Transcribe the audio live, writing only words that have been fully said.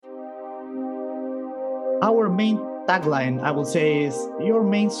Our main tagline, I will say, is your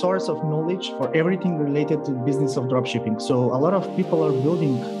main source of knowledge for everything related to business of dropshipping. So a lot of people are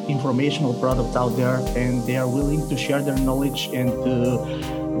building informational products out there, and they are willing to share their knowledge and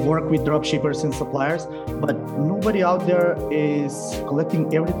to work with dropshippers and suppliers, but nobody out there is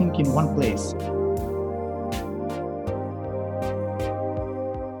collecting everything in one place.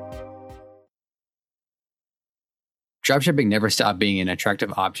 Dropshipping never stopped being an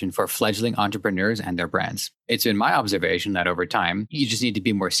attractive option for fledgling entrepreneurs and their brands. It's been my observation that over time, you just need to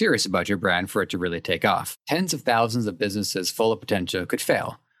be more serious about your brand for it to really take off. Tens of thousands of businesses full of potential could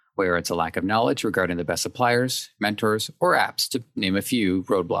fail, where it's a lack of knowledge regarding the best suppliers, mentors, or apps, to name a few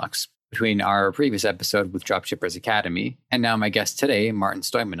roadblocks. Between our previous episode with Dropshippers Academy and now my guest today, Martin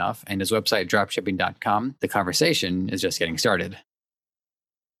Stoimanov, and his website dropshipping.com, the conversation is just getting started.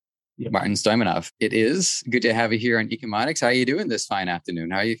 Yep. Martin Stoimanov, it is good to have you here on Ecomonics. How are you doing this fine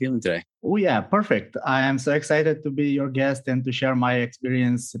afternoon? How are you feeling today? Oh yeah, perfect. I am so excited to be your guest and to share my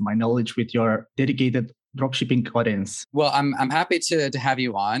experience and my knowledge with your dedicated dropshipping audience. Well, I'm happy to have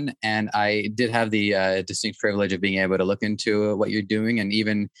you on, and I did have the distinct privilege of being able to look into what you're doing, and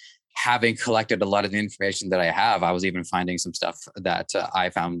even having collected a lot of the information that I have, I was even finding some stuff that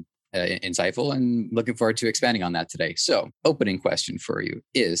I found insightful, and looking forward to expanding on that today. So, opening question for you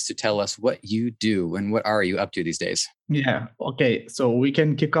is to tell us what you do and what are you up to these days? Yeah. Okay. So we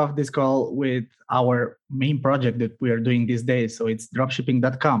can kick off this call with our main project that we are doing these days. So it's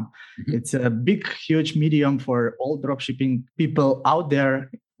dropshipping.com. Mm-hmm. It's a big, huge medium for all dropshipping people out there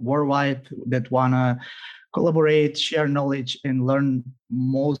worldwide that want to collaborate, share knowledge, and learn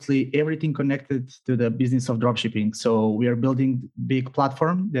mostly everything connected to the business of dropshipping. So we are building a big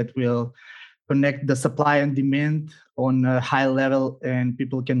platform that will connect the supply and demand on a high level, and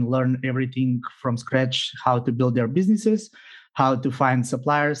people can learn everything from scratch, how to build their businesses, how to find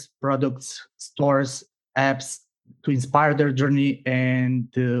suppliers, products, stores, apps to inspire their journey and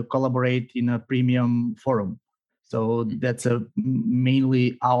to collaborate in a premium forum. So that's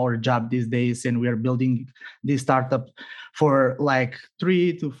mainly our job these days. And we are building this startup for like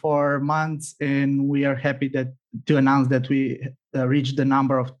 3 to 4 months. And we are happy to announce that we reached the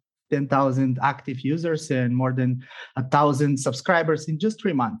number of 10,000 active users and more than 1,000 subscribers in just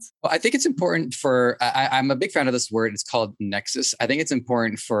 3 months. Well, I think it's important I'm a big fan of this word. It's called nexus. I think it's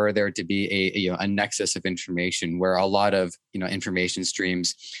important for there to be a nexus of information where a lot of information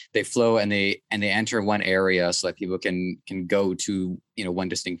streams, they flow and they enter one area so that people can go to one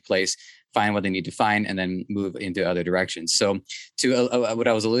distinct place, find what they need to find, and then move into other directions. So to what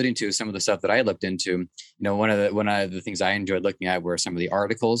I was alluding to, some of the stuff that I looked into, one of the things I enjoyed looking at were some of the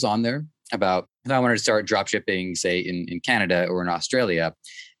articles on there about if I wanted to start drop shipping, say in Canada or in Australia.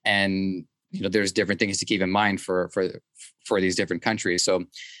 And, there's different things to keep in mind for these different countries. So,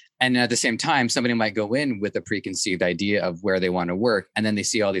 and at the same time, somebody might go in with a preconceived idea of where they want to work. And then they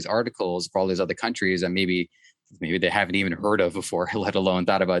see all these articles for all these other countries and maybe they haven't even heard of before, let alone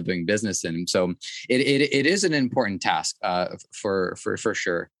thought about doing business in. So it is an important task for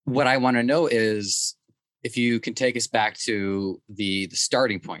sure. What I want to know is if you can take us back to the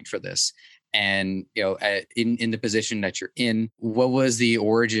starting point for this, and in the position that you're in, what was the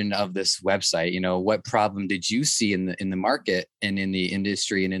origin of this website? What problem did you see in the market and in the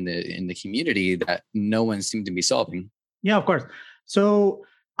industry and in the community that no one seemed to be solving? Yeah, of course. So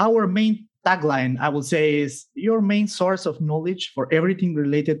our main tagline, I will say, is your main source of knowledge for everything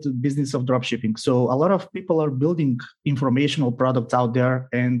related to business of dropshipping. So a lot of people are building informational products out there,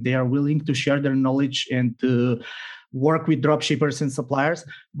 and they are willing to share their knowledge and to work with dropshippers and suppliers,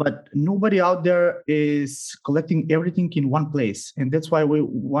 but nobody out there is collecting everything in one place. And that's why we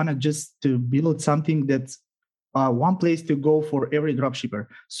want to just to build something that's one place to go for every dropshipper.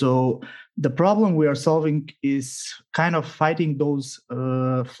 So the problem we are solving is kind of fighting those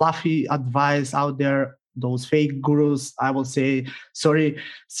fluffy advice out there, those fake gurus. I will say, sorry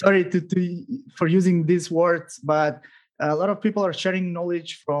for using these words, but a lot of people are sharing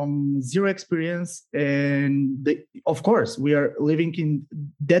knowledge from zero experience. And of course, we are living in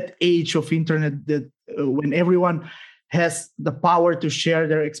that age of internet that when everyone has the power to share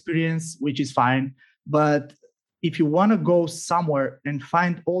their experience, which is fine. But if you want to go somewhere and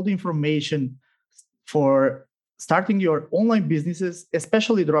find all the information for starting your online businesses,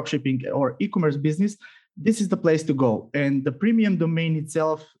 especially dropshipping or e-commerce business, this is the place to go. And the premium domain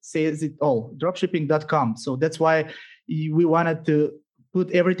itself says it all, dropshipping.com. So that's why we wanted to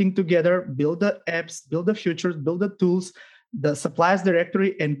put everything together, build the apps, build the features, build the tools, the suppliers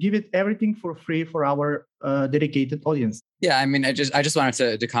directory, and give it everything for free for our dedicated audience. Yeah, I mean, I just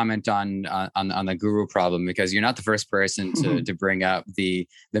wanted to comment on the guru problem, because you're not the first person to bring up the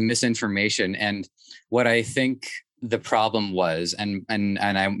misinformation. And what I think the problem was, and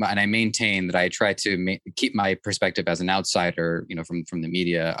I maintain that I try to keep my perspective as an outsider, from the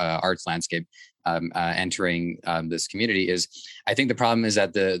media arts landscape, entering this community, is I think the problem is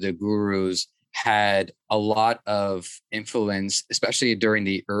that the gurus had a lot of influence, especially during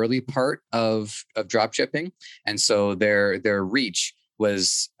the early part of drop shipping. And so their reach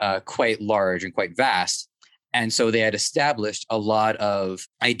was quite large and quite vast. And so they had established a lot of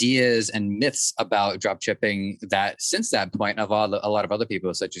ideas and myths about drop shipping that since that point, a lot of other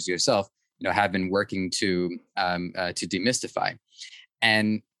people, such as yourself, have been working to demystify.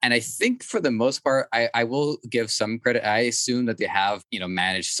 And I think for the most part, I will give some credit. I assume that they have,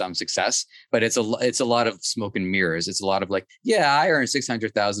 managed some success, but it's a lot of smoke and mirrors. It's a lot of like, yeah, I earned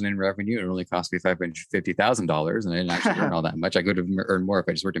 600,000 in revenue. It only cost me $550,000, and I didn't actually earn all that much. I could have earned more if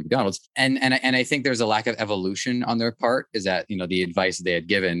I just worked at McDonald's. And I think there's a lack of evolution on their part. Is that the advice they had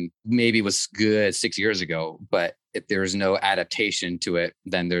given maybe was good 6 years ago, but if there's no adaptation to it,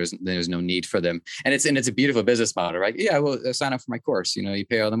 then there's no need for them. And it's a beautiful business model, right? Yeah, well, sign up for my course. You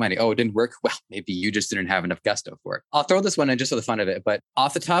pay all the money. Oh, it didn't work. Well, maybe you just didn't have enough gusto for it. I'll throw this one in just for the fun of it. But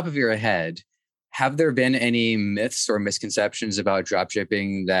off the top of your head, have there been any myths or misconceptions about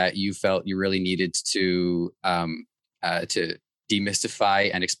dropshipping that you felt you really needed to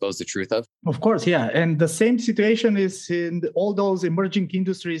demystify and expose the truth of? Of course, yeah. And the same situation is in all those emerging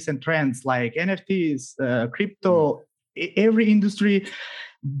industries and trends like NFTs, crypto. Every industry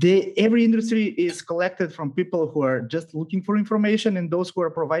is collected from people who are just looking for information, and those who are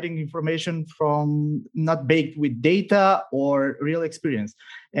providing information from not baked with data or real experience.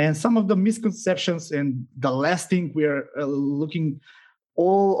 And some of the misconceptions, and the last thing we're looking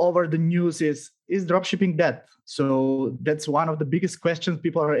all over the news is dropshipping dead? So that's one of the biggest questions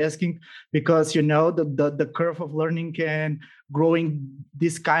people are asking, because the curve of learning and growing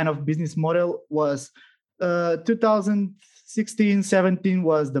this kind of business model was 2016, 17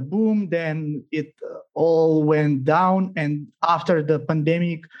 was the boom. Then it all went down, and after the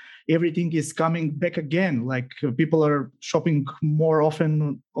pandemic, everything is coming back again. Like people are shopping more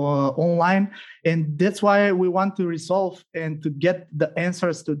often online. And that's why we want to resolve and to get the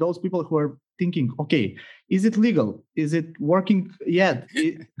answers to those people who are thinking, okay, is it legal? Is it working yet?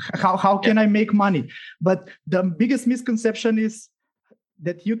 How can I make money? But the biggest misconception is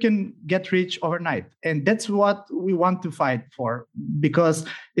that you can get rich overnight. And that's what we want to fight for, because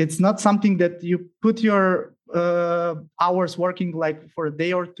it's not something that you put your hours working like for a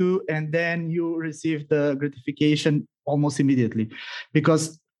day or two, and then you receive the gratification almost immediately.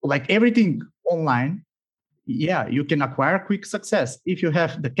 Because like everything online, yeah, you can acquire quick success if you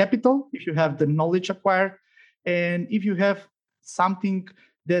have the capital, if you have the knowledge acquired, and if you have something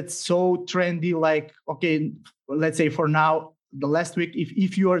that's so trendy, like, okay, let's say for now, the last week,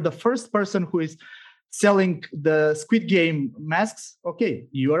 if you are the first person who is selling the Squid Game masks, okay,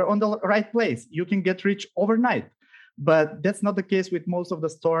 you are on the right place. You can get rich overnight. But that's not the case with most of the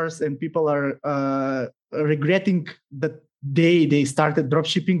stores, and people are regretting the day they started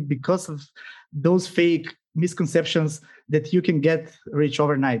dropshipping because of those fake misconceptions that you can get rich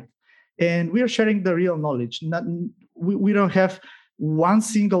overnight. And we are sharing the real knowledge. We don't have one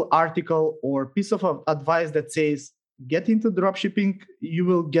single article or piece of advice that says, get into dropshipping, you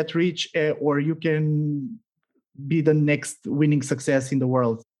will get rich, or you can be the next winning success in the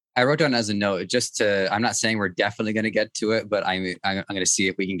world. I wrote down as a note, I'm not saying we're definitely going to get to it, but I'm going to see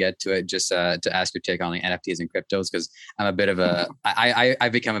if we can get to it, just to ask your take on the NFTs and cryptos, because I'm a bit of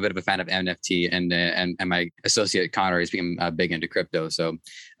I've become a bit of a fan of NFT, and my associate Connor has become big into crypto. So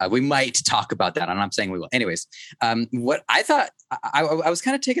we might talk about that. I'm not saying we will. Anyways, what I thought, I was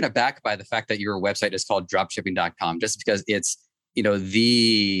kind of taken aback by the fact that your website is called dropshipping.com, just because it's,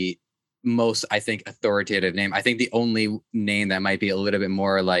 the most, I think, authoritative name. I think the only name that might be a little bit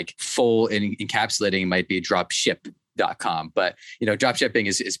more like full in encapsulating might be dropship.com. But dropshipping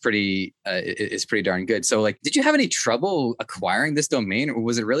is pretty darn good. So like, did you have any trouble acquiring this domain, or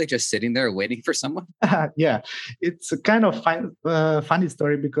was it really just sitting there waiting for someone? Yeah, it's a kind of funny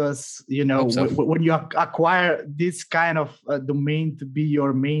story, because when you acquire this kind of domain to be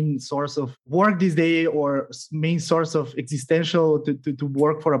your main source of work this day, or main source of existential to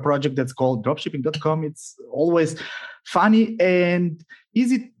work for a project that's called dropshipping.com, it's always funny and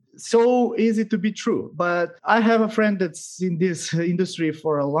so easy to be true. But I have a friend that's in this industry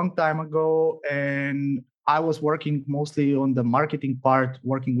for a long time ago, and I was working mostly on the marketing part,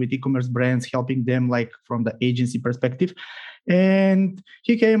 working with e-commerce brands, helping them like from the agency perspective. And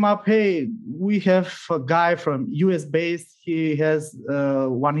he came up, hey, we have a guy from US based. He has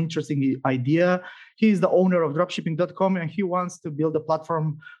one interesting idea. He's the owner of dropshipping.com and he wants to build a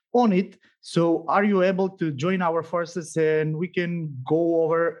platform on it. So are you able to join our forces and we can go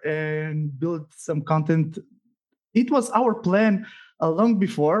over and build some content? It was our plan long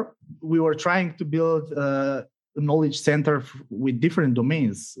before. We were trying to build a knowledge center with different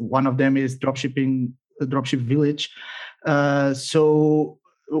domains. One of them is dropshipping, Dropship Village.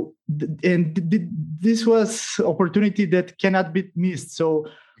 This was opportunity that cannot be missed. So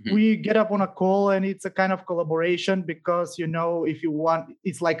we get up on a call and it's a kind of collaboration because, if you want,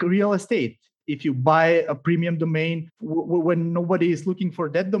 it's like real estate. If you buy a premium domain when nobody is looking for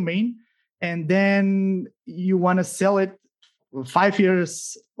that domain, and then you want to sell it 5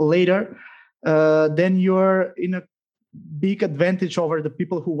 years later, then you're in a big advantage over the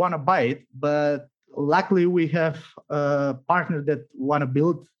people who want to buy it. But luckily, we have a partner that want to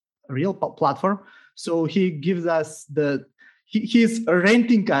build a real platform. So he gives us he's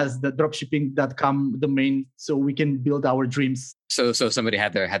renting us the dropshipping.com domain so we can build our dreams. So somebody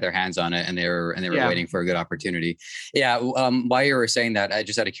had their hands on it and they were waiting for a good opportunity. Yeah. While you were saying that, I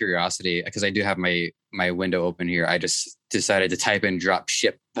just out of curiosity, because I do have my window open here, I just decided to type in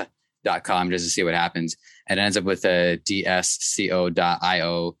dropship.com just to see what happens. And it ends up with a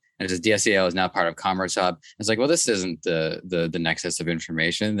dsco.io. And it says DSCO is now part of Commerce Hub. It's like, well, this isn't the nexus of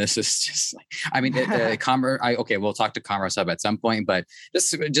information. This is just like, okay, we'll talk to Commerce Hub at some point, but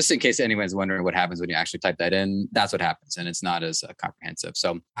just in case anyone's wondering what happens when you actually type that in, that's what happens. And it's not as comprehensive.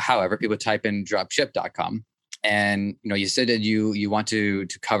 So however, people type in dropship.com. And you said that you want to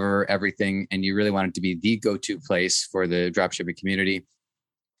cover everything and you really want it to be the go-to place for the dropshipping community.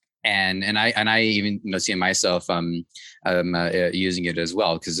 And I even seeing myself using it as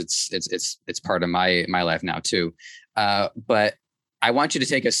well because it's part of my life now too. But I want you to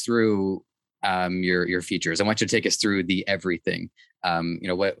take us through your features. I want you to take us through the everything.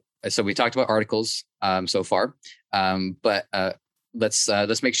 So we talked about articles so far, but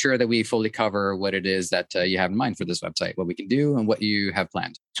let's make sure that we fully cover what it is that you have in mind for this website, what we can do and what you have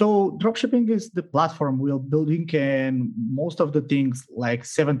planned. So dropshipping is the platform we're building, and most of the things, like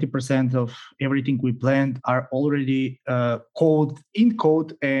 70% of everything we planned, are already in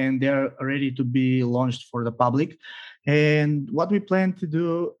code, and they're ready to be launched for the public. And what we plan to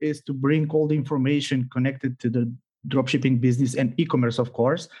do is to bring all the information connected to the dropshipping business and e-commerce, of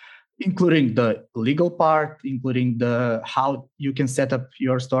course, including the legal part, including how you can set up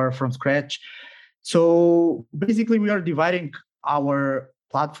your store from scratch. So basically, we are dividing our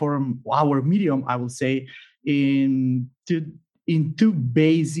platform, our medium, I would say, in two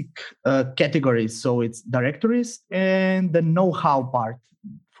basic categories. So it's directories and the know-how part.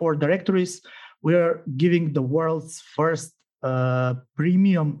 For directories, we're giving the world's first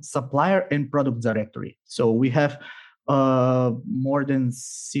premium supplier and product directory. So we have more than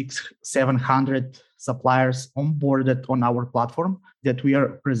 600-700 suppliers onboarded on our platform that we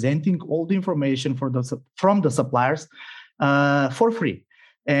are presenting all the information from the suppliers for free.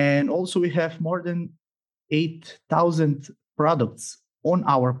 And also we have more than 8,000 products on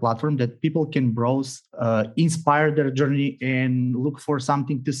our platform that people can browse, inspire their journey and look for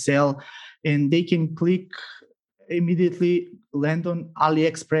something to sell. And they can click immediately, land on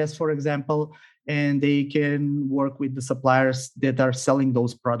AliExpress, for example, and they can work with the suppliers that are selling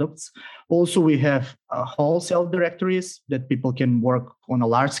those products. Also, we have wholesale directories that people can work on a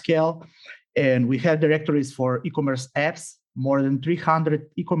large scale. And we have directories for e-commerce apps, more than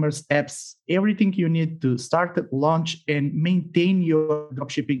 300 e-commerce apps, everything you need to start, launch, and maintain your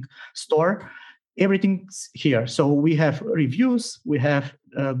dropshipping store. Everything's here. So we have reviews, we have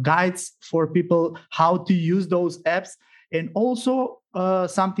guides for people how to use those apps, and also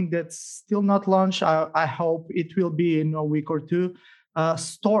something that's still not launched. I hope it will be in a week or two,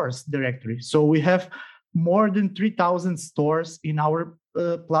 stores directory. So we have more than 3,000 stores in our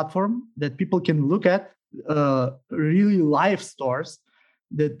platform that people can look at, really live stores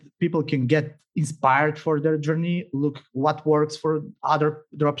that people can get inspired for their journey, look what works for other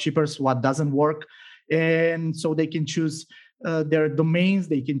dropshippers, what doesn't work. And so they can choose their domains,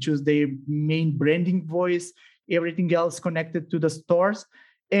 they can choose their main branding voice, everything else connected to the stores.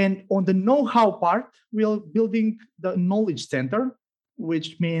 And on the know-how part, we're building the knowledge center,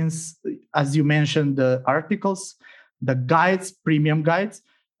 which means, as you mentioned, the articles, the guides, premium guides,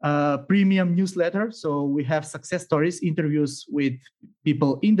 premium newsletter. So we have success stories, interviews with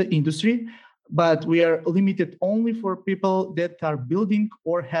people in the industry, but we are limited only for people that are building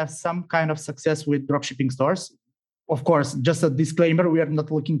or have some kind of success with dropshipping stores. Of course, just a disclaimer, we are not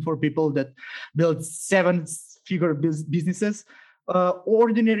looking for people that build seven-figure businesses.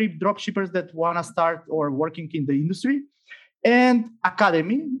 Ordinary dropshippers that want to start or working in the industry. And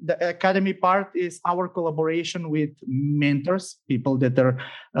academy. The academy part is our collaboration with mentors, people that are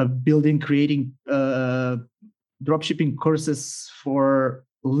creating dropshipping courses for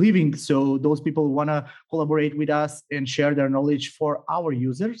living. So those people want to collaborate with us and share their knowledge for our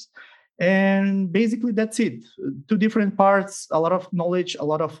users. And basically that's it. Two different parts, a lot of knowledge, a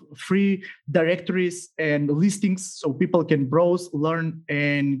lot of free directories and listings so people can browse, learn,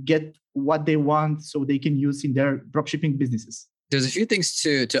 and get what they want so they can use in their dropshipping businesses. There's a few things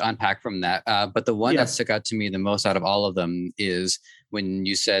to unpack from that, but the one that stuck out to me the most out of all of them is when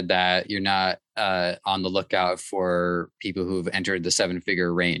you said that you're not on the lookout for people who've entered the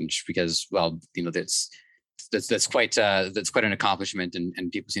 7-figure range because, well, that's quite an accomplishment,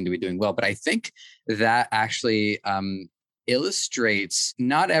 and people seem to be doing well. But I think that actually illustrates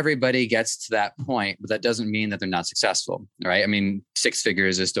not everybody gets to that point, but that doesn't mean that they're not successful, right? I mean, 6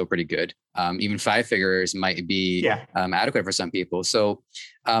 figures is still pretty good. Even 5 figures might be adequate for some people. So,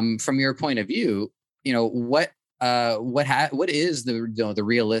 from your point of view, what is the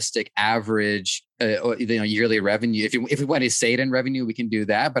realistic average yearly revenue? If we want to say it in revenue, we can do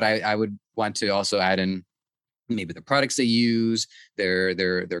that. But I would want to also add in maybe the products they use,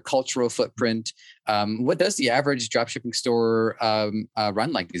 their cultural footprint. What does the average dropshipping store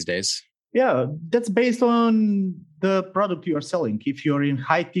run like these days? Yeah, that's based on the product you are selling. If you're in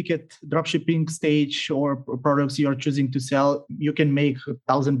high ticket dropshipping stage or products you're choosing to sell, you can make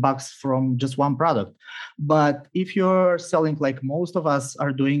 $1,000 from just one product. But if you're selling like most of us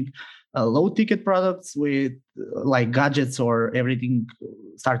are doing low ticket products with like gadgets or everything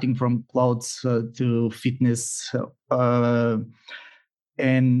starting from clothes to fitness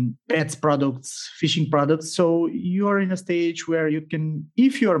and pets products, fishing products. So you are in a stage where you can,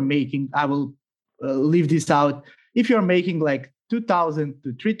 if you're making, I will leave this out. If you're making like 2,000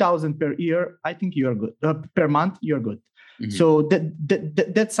 to 3,000 per year, I think you're good. Per month, you're good. Mm-hmm. So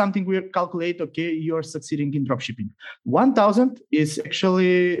that's something we calculate. Okay, you're succeeding in dropshipping. 1,000 is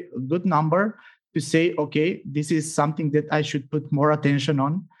actually a good number to say, okay, this is something that I should put more attention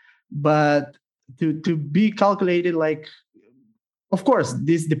on. But to be calculated, like, of course,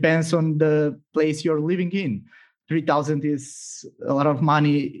 this depends on the place you're living in. 3,000 is a lot of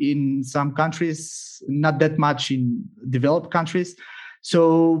money in some countries, not that much in developed countries.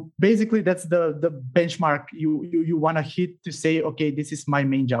 So basically, that's the benchmark you want to hit to say, okay, this is my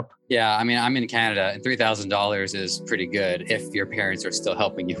main job. Yeah, I mean, I'm in Canada, and $3,000 is pretty good if your parents are still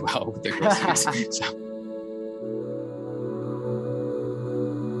helping you out with their groceries. So.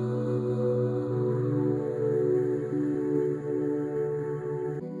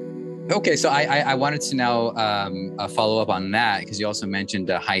 Okay, so I wanted to now follow up on that because you also mentioned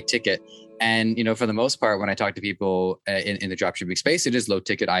high ticket. And, for the most part, when I talk to people in the dropshipping space, it is low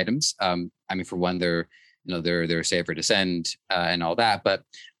ticket items. I mean, for one, they're safer to send and all that. But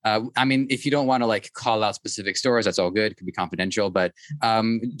I mean, if you don't want to like call out specific stores, that's all good. It could be confidential. But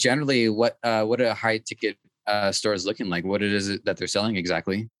generally, what are high ticket stores looking like? What it is that they're selling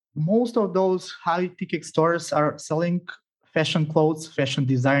exactly? Most of those high ticket stores are selling fashion clothes, fashion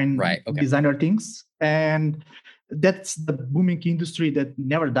design, designer things. And that's the booming industry that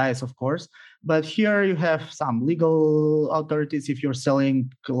never dies, of course. But here you have some legal authorities. If you're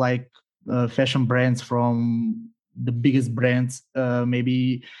selling like fashion brands from the biggest brands,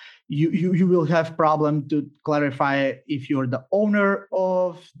 maybe you will have problem to clarify if you're the owner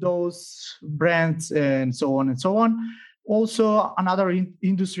of those brands and so on and so on. Also, another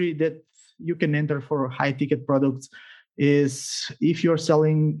industry that you can enter for high ticket products is if you're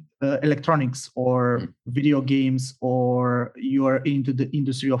selling electronics or video games, or you're into the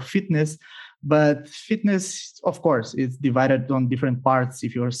industry of fitness. But fitness, of course, is divided on different parts.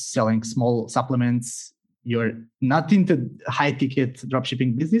 If you're selling small supplements, you're not into high ticket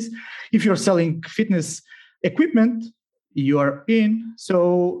dropshipping business. If you're selling fitness equipment, you are in.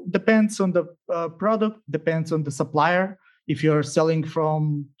 So depends on the product, depends on the supplier. If you're selling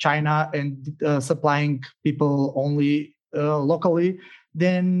from China and supplying people only locally,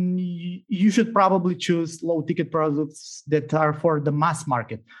 then you should probably choose low ticket products that are for the mass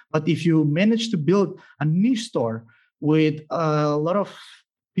market. But if you manage to build a niche store with a lot of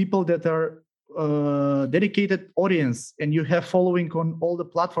people that are dedicated audience, and you have following on all the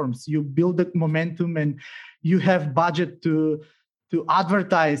platforms, you build the momentum and you have budget to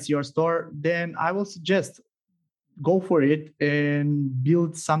advertise your store, then I will suggest go for it and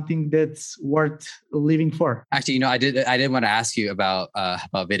build something that's worth living for. Actually, I did want to ask you about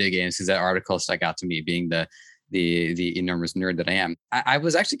video games because that article stuck out to me, being the enormous nerd that I am. I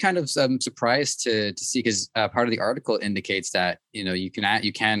was actually kind of surprised to see, because part of the article indicates that you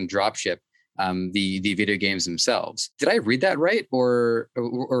can drop ship the video games themselves. Did I read that right, or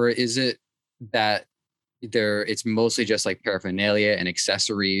is it that it's mostly just like paraphernalia and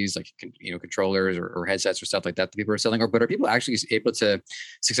accessories, like controllers or headsets or stuff like that people are selling, but are people actually able to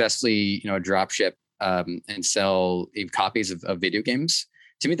successfully drop ship and sell copies of video games?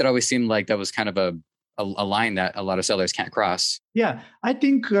 To me, that always seemed like that was kind of a line that a lot of sellers can't cross. Yeah, I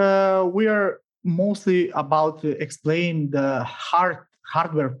think we are mostly about to explain the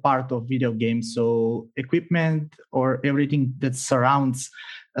hardware part of video games, so equipment or everything that surrounds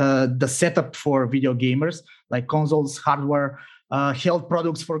the setup for video gamers, like consoles, hardware, health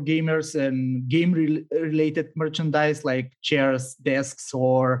products for gamers, and game-related merchandise like chairs, desks,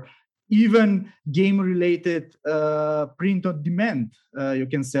 or even game-related print on demand. You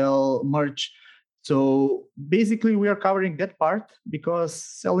can sell merch. So basically, we are covering that part because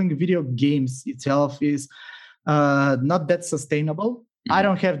selling video games itself is not that sustainable. I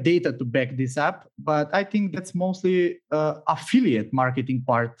don't have data to back this up, but I think that's mostly affiliate marketing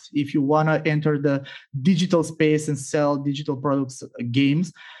part. If you want to enter the digital space and sell digital products,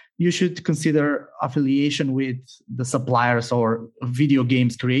 games, you should consider affiliation with the suppliers or video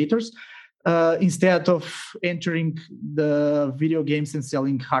games creators instead of entering the video games and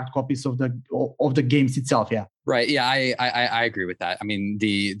selling hard copies of the games itself. Yeah. Right. Yeah, I agree with that. I mean,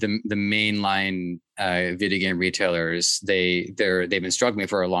 the mainline video game retailers, they've been struggling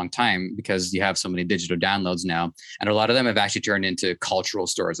for a long time because you have so many digital downloads now, and a lot of them have actually turned into cultural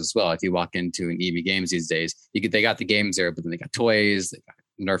stores as well. If you walk into an EB Games these days, they got the games there, but then they got toys, they got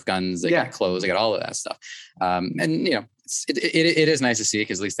Nerf guns, they got clothes, they got all of that stuff. And it is nice to see,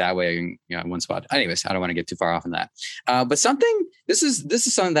 because at least that way, one spot. Anyways, I don't want to get too far off on that. But this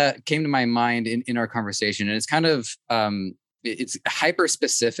is something that came to my mind in our conversation, and it's kind of it's hyper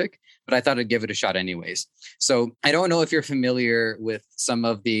specific, but I thought I'd give it a shot anyways. So I don't know if you're familiar with some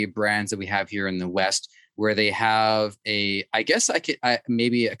of the brands that we have here in the West, where they have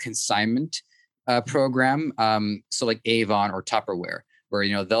maybe a consignment program. So like Avon or Tupperware,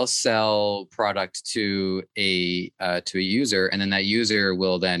 where they'll sell product to a user, and then that user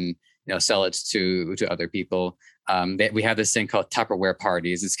will then sell it to other people. We have this thing called Tupperware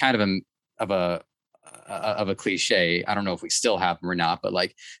parties. It's kind of a cliche. I don't know if we still have them or not, but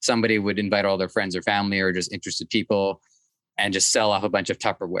like somebody would invite all their friends or family or just interested people and just sell off a bunch of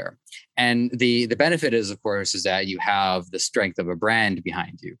Tupperware. And the benefit is, of course, is that you have the strength of a brand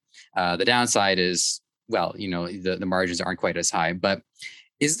behind you. The downside is, well, the margins aren't quite as high. But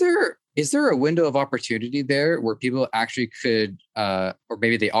is there a window of opportunity there where people actually could, or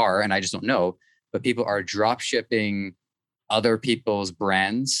maybe they are, and I just don't know, but people are drop shipping other people's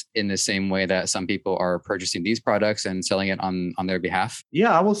brands in the same way that some people are purchasing these products and selling it on their behalf?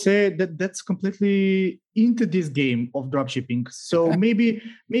 Yeah, I will say that that's completely into this game of dropshipping. So maybe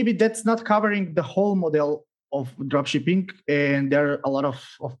that's not covering the whole model of dropshipping, and there are a lot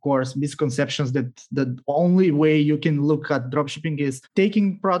of course, misconceptions that the only way you can look at dropshipping is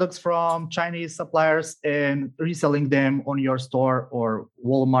taking products from Chinese suppliers and reselling them on your store or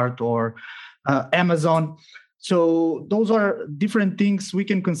Walmart or Amazon. So those are different things we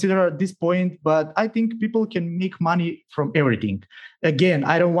can consider at this point, but I think people can make money from everything. Again,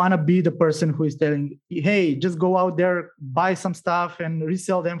 I don't want to be the person who is telling, hey, just go out there, buy some stuff and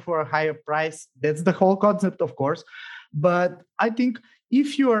resell them for a higher price. That's the whole concept, of course. But I think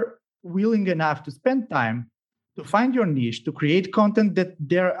if you're willing enough to spend time to find your niche, to create content that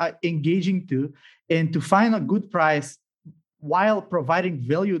they're engaging to, and to find a good price while providing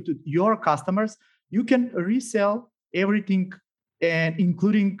value to your customers, you can resell everything, and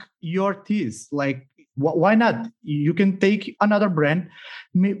including your teas. Like, why not? You can take another brand,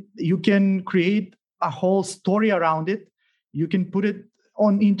 you can create a whole story around it. You can put it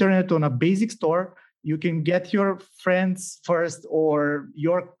on internet on a basic store. You can get your friends first or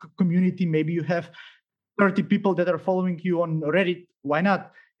your community. Maybe you have 30 people that are following you on Reddit. Why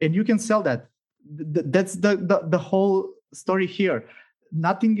not? And you can sell that. That's the whole story here.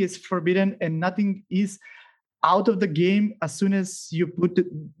 Nothing is forbidden and nothing is out of the game as soon as you put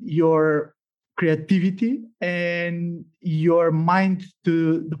your creativity and your mind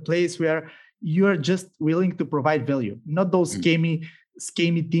to the place where you're just willing to provide value, not those scammy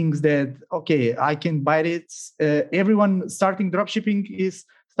things that, okay, I can buy it. Everyone starting dropshipping is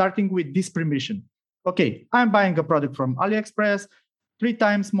starting with this permission. Okay, I'm buying a product from AliExpress. 3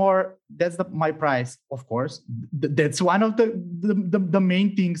 times more. That's my price, of course. That's one of the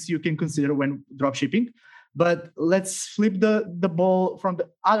main things you can consider when drop shipping. But let's flip the ball from the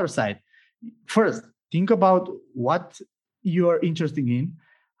other side. First, think about what you are interested in,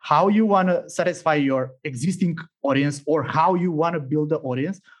 how you want to satisfy your existing audience, or how you want to build the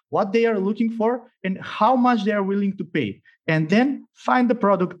audience, what they are looking for, and how much they are willing to pay. And then find the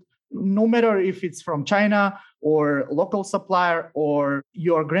product, no matter if it's from China or local supplier or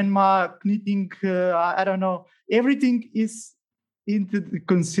your grandma knitting, I don't know. Everything is into the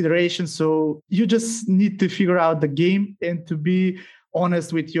consideration. So you just need to figure out the game and to be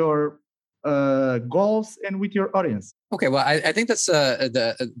honest with your goals and with your audience. Okay, well, I think that's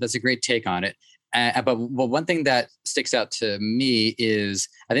a great take on it. But one thing that sticks out to me is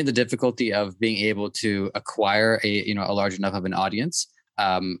I think the difficulty of being able to acquire a large enough of an audience,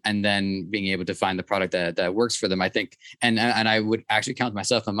 and then being able to find the product that works for them. I think, and I would actually count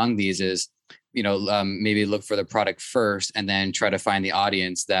myself among these, is maybe look for the product first, and then try to find the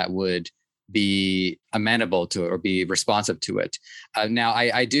audience that would be amenable to it or be responsive to it. Now,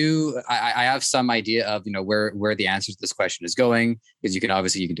 I have some idea of where the answer to this question is going, because you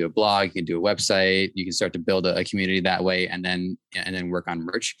can do a blog, you can do a website, you can start to build a community that way, and then work on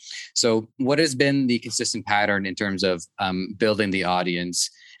merch. So, what has been the consistent pattern in terms of building the audience,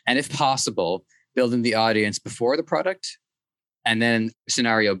 and if possible, building the audience before the product, and then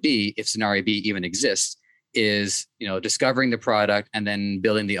scenario B, if scenario B even exists, is discovering the product and then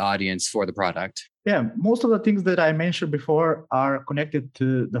building the audience for the product? Yeah, most of the things that I mentioned before are connected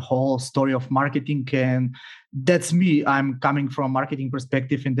to the whole story of marketing, and that's me. I'm coming from a marketing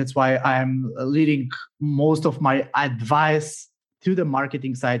perspective, and that's why I'm leading most of my advice to the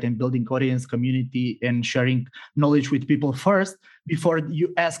marketing side and building audience, community, and sharing knowledge with people first before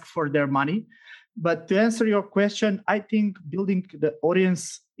you ask for their money. But to answer your question, I think building the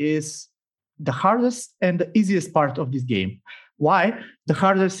audience is the hardest and the easiest part of this game. Why? The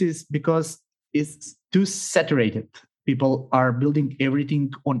hardest is because it's too saturated. People are building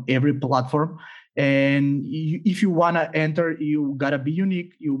everything on every platform. And if you want to enter, you got to be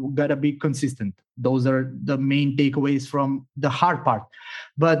unique. You got to be consistent. Those are the main takeaways from the hard part.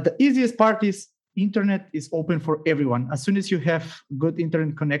 But the easiest part is internet is open for everyone. As soon as you have good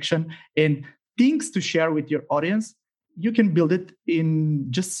internet connection and things to share with your audience, you can build it in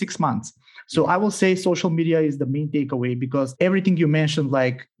just 6 months. So I will say social media is the main takeaway, because everything you mentioned,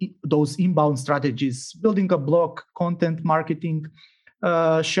 like those inbound strategies, building a blog, content marketing,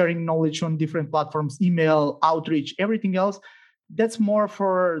 sharing knowledge on different platforms, email, outreach, everything else, that's more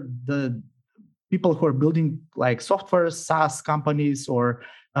for the people who are building like software, SaaS companies, or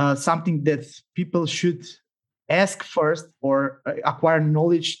something that people should ask first or acquire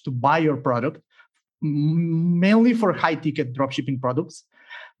knowledge to buy your product, mainly for high ticket dropshipping products.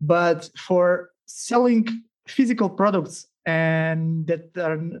 But for selling physical products and that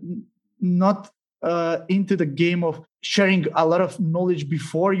are not into the game of sharing a lot of knowledge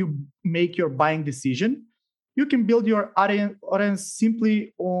before you make your buying decision, you can build your audience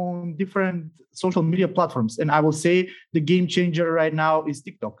simply on different social media platforms. And I will say the game changer right now is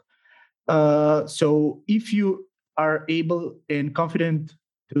TikTok. So if you are able and confident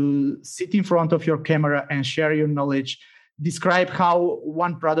to sit in front of your camera and share your knowledge, describe how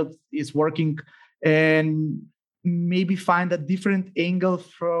one product is working, and maybe find a different angle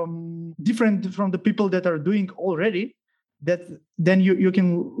from the people that are doing already, that then you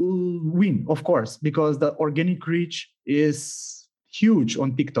can win, of course, because the organic reach is huge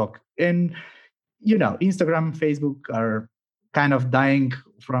on TikTok. And Instagram, Facebook are kind of dying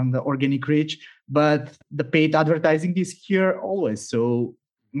from the organic reach, but the paid advertising is here always. So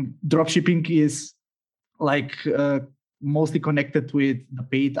dropshipping is like mostly connected with the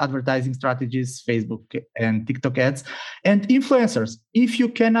paid advertising strategies, Facebook and TikTok ads, and influencers. If you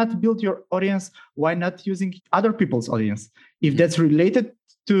cannot build your audience, why not using other people's audience? If that's related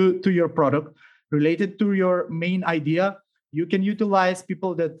to your product, related to your main idea, you can utilize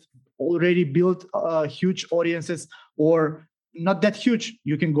people that already built huge audiences, or not that huge.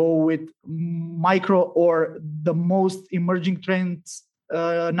 You can go with micro, or the most emerging trends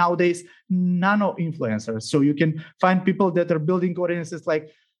nowadays, nano influencers. So you can find people that are building audiences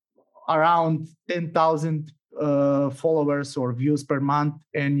like around 10,000 followers or views per month,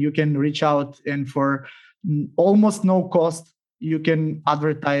 and you can reach out, and for almost no cost, you can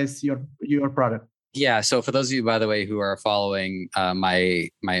advertise your product. Yeah. So for those of you, by the way, who are following my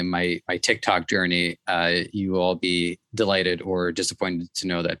TikTok journey, you will all be delighted or disappointed to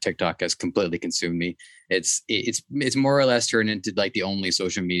know that TikTok has completely consumed me. It's more or less turned into like the only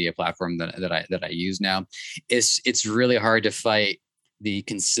social media platform that I use now. It's really hard to fight the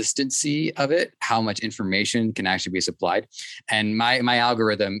consistency of it, how much information can actually be supplied. And my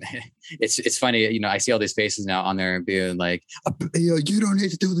algorithm, it's funny, I see all these faces now on there being like, you don't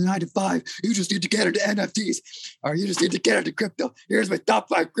need to do the 9 to 5. You just need to get into NFTs, or you just need to get into crypto. Here's my top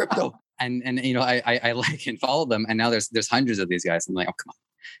 5 crypto. And I like and follow them. And now there's hundreds of these guys. I'm like, oh,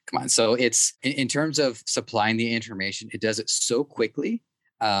 come on. So it's in terms of supplying the information, it does it so quickly.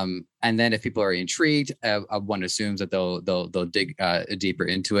 And then if people are intrigued, one assumes that they'll dig deeper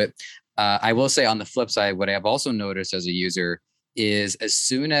into it. I will say on the flip side, what I have also noticed as a user is as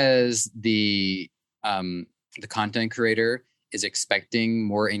soon as the content creator is expecting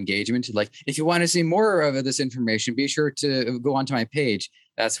more engagement, like if you want to see more of this information, be sure to go onto my page.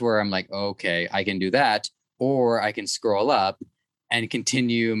 That's where I'm like, okay, I can do that, or I can scroll up and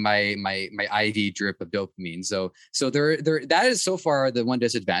continue my IV drip of dopamine. So there that is so far the one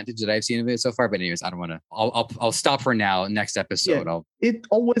disadvantage that I've seen of it so far. But anyways, I don't want to. I'll stop for now. Next episode, it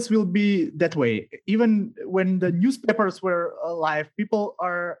always will be that way. Even when the newspapers were alive, people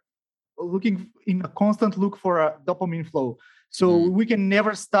are looking in a constant look for a dopamine flow. So we can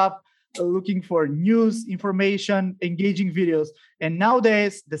never stop looking for news, information, engaging videos. And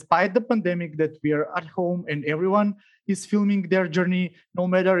nowadays, despite the pandemic that we are at home and everyone is filming their journey, no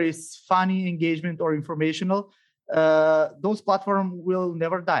matter it's funny, engagement, or informational, those platforms will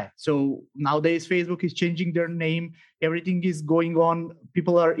never die. So nowadays, Facebook is changing their name. Everything is going on.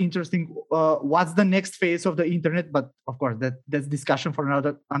 People are interested. What's the next phase of the internet? But of course, that's discussion for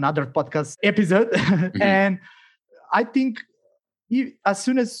another podcast episode. Mm-hmm. And I think as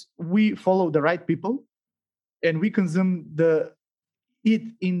soon as we follow the right people and we consume it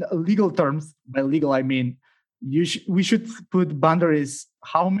in legal terms, by legal I mean we should put boundaries.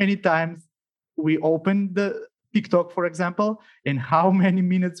 How many times we open the TikTok, for example, and how many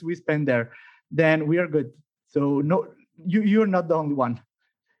minutes we spend there, then we are good. So no, you're not the only one.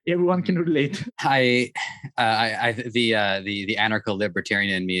 Everyone can relate. The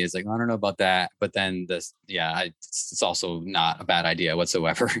anarcho-libertarian in me is like, I don't know about that, but then it's also not a bad idea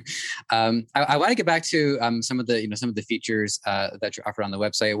whatsoever. I want to get back to some of the features that you offered on the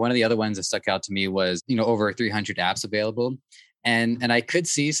website. One of the other ones that stuck out to me was over 300 apps available. And I could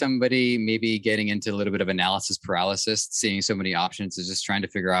see somebody maybe getting into a little bit of analysis paralysis, seeing so many options, is just trying to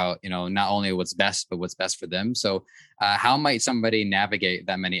figure out, not only what's best, but what's best for them. So how might somebody navigate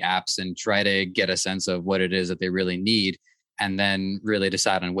that many apps and try to get a sense of what it is that they really need, and then really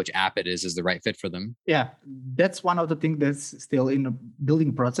decide on which app it is the right fit for them? Yeah, that's one of the things that's still in the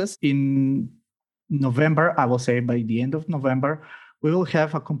building process. In November, I will say by the end of November, we will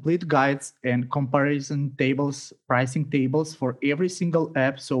have a complete guides and comparison tables, pricing tables for every single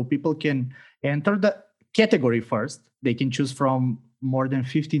app. So people can enter the category first. They can choose from more than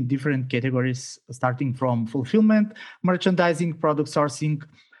 15 different categories, starting from fulfillment, merchandising, product sourcing,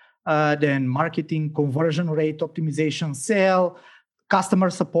 then marketing, conversion rate optimization, sale, customer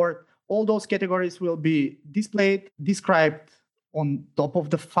support. All those categories will be displayed, described on top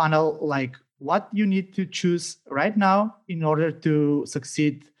of the funnel, like what you need to choose right now in order to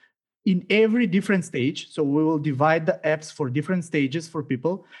succeed in every different stage. So we will divide the apps for different stages for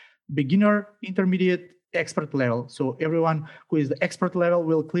people: beginner, intermediate, expert level. So everyone who is the expert level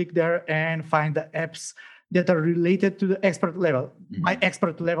will click there and find the apps that are related to the expert level. Mm-hmm. By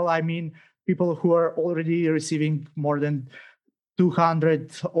expert level, I mean people who are already receiving more than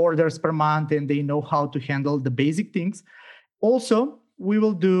 200 orders per month and they know how to handle the basic things. Also, we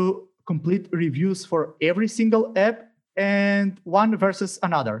will do complete reviews for every single app and one versus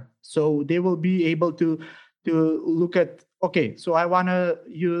another. So they will be able to look at, okay, so I want to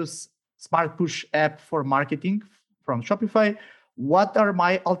use Smart Push app for marketing from Shopify. What are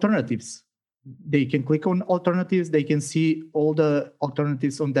my alternatives? They can click on alternatives. They can see all the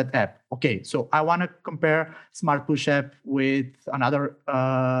alternatives on that app. Okay, so I want to compare Smart Push app with another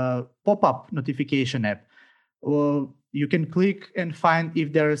pop-up notification app. Well, you can click and find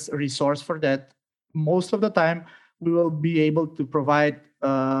if there's a resource for that. Most of the time, we will be able to provide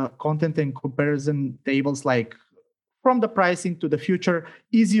content and comparison tables, like from the pricing to the future,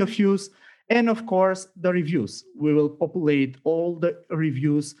 easy of use, and of course, the reviews. We will populate all the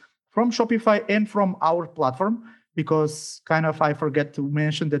reviews from Shopify and from our platform, because I forget to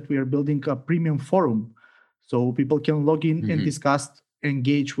mention that we are building a premium forum. So people can log in and discuss,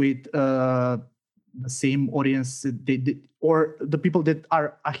 engage with the same audience, or the people that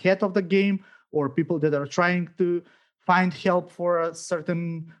are ahead of the game, or people that are trying to find help for a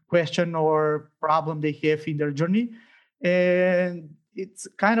certain question or problem they have in their journey. And it's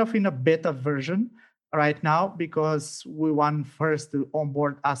kind of in a beta version right now, because we want first to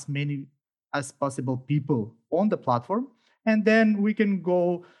onboard as many as possible people on the platform. And then we can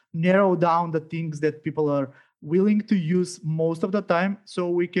go narrow down the things that people are willing to use most of the time, so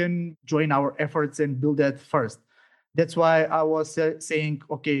we can join our efforts and build that first. That's why I was saying,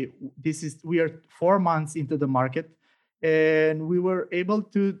 okay, we are 4 months into the market, and we were able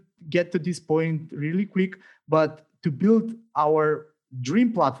to get to this point really quick. But to build our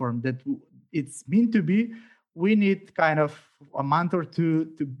dream platform that it's meant to be, we need kind of a month or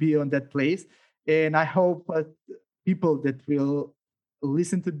two to be on that place. And I hope people that will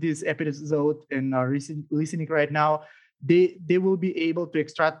listen to this episode and are listening right now, they will be able to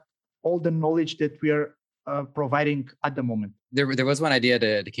extract all the knowledge that we are providing at the moment. There was one idea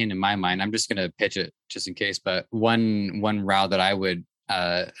that came to my mind. I'm just going to pitch it just in case, but one route that I would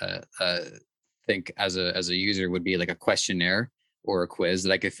think as a user would be like a questionnaire or a quiz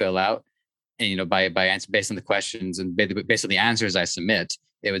that I could fill out, and by answer based on the questions and based on the answers I submit,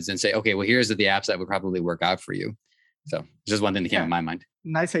 it would then say, okay, well, here's the apps that would probably work out for you. So just one thing that came to my mind.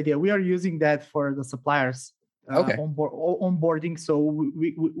 Nice idea. We are using that for the suppliers onboarding. So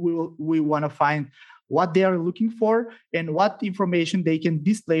we want to find what they are looking for and what information they can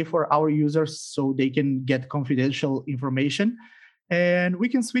display for our users so they can get confidential information. And we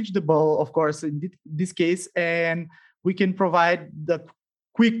can switch the ball, of course, in this case, and we can provide the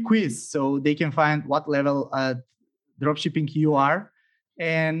quick quiz so they can find what level dropshipping you are.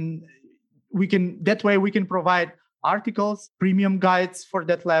 And that way we can provide articles, premium guides for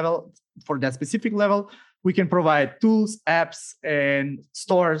that level, for that specific level. We can provide tools, apps, and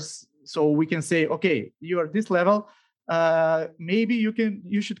stores. So we can say, okay, you are this level. Maybe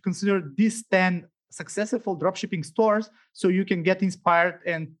you should consider these 10 successful dropshipping stores so you can get inspired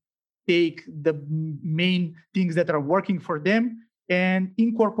and take the main things that are working for them and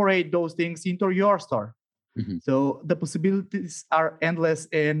incorporate those things into your store. Mm-hmm. So the possibilities are endless,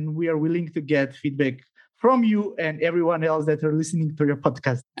 and we are willing to get feedback from you and everyone else that are listening to your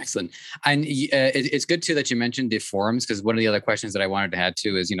podcast. Excellent. And it's good too that you mentioned the forums, because one of the other questions that I wanted to add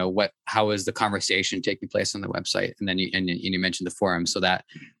to is, how is the conversation taking place on the website? And then you mentioned the forums, so that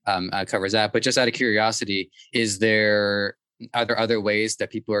covers that. But just out of curiosity, are there other ways that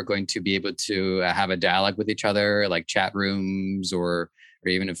people are going to be able to have a dialogue with each other, like chat rooms or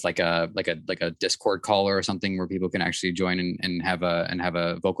even if like a Discord call or something where people can actually join and have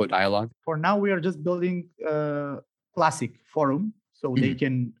a vocal dialogue? For now, we are just building a classic forum, so they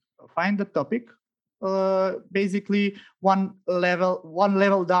can find the topic. Basically, one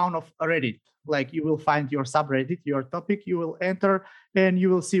level down of Reddit. Like, you will find your subreddit, your topic. You will enter, and you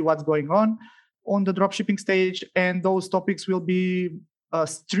will see what's going on the dropshipping stage. And those topics will be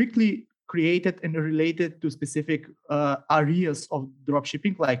strictly created and related to specific areas of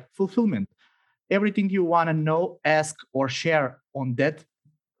dropshipping, like fulfillment. Everything you want to know, ask, or share on that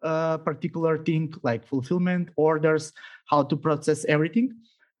particular thing, like fulfillment, orders, how to process everything.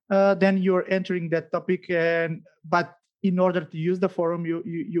 Then you're entering that topic. But in order to use the forum,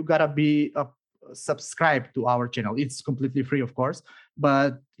 you gotta be subscribed to our channel. It's completely free, of course,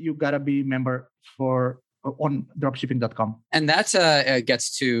 but you gotta be a member on dropshipping.com. And that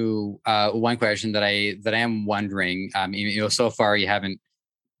gets to one question that I am wondering. So far you haven't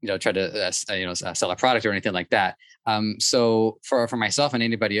tried to sell a product or anything like that. So for myself and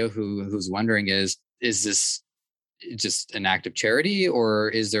anybody who's wondering, is this just an act of charity, or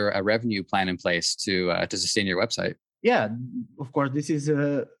is there a revenue plan in place to sustain your website? Yeah, of course. This is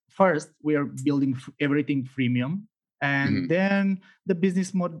first, we are building everything freemium. And then the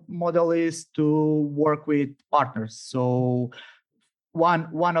business model is to work with partners. So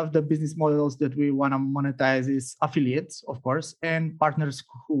one of the business models that we want to monetize is affiliates, of course, and partners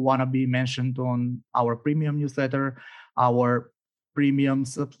who want to be mentioned on our premium newsletter, our premium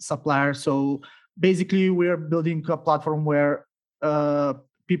supplier. So basically, we're building a platform where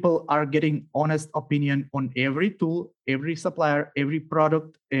people are getting honest opinion on every tool, every supplier, every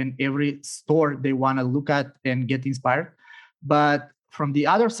product, and every store they want to look at and get inspired. But from the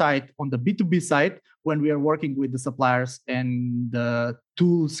other side, on the B2B side, when we are working with the suppliers and the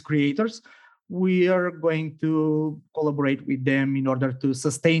tools creators, we are going to collaborate with them in order to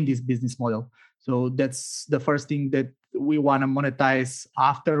sustain this business model. So that's the first thing that we want to monetize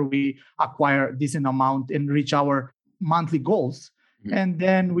after we acquire a decent amount and reach our monthly goals. And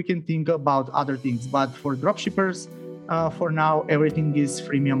then we can think about other things. But for dropshippers, for now, everything is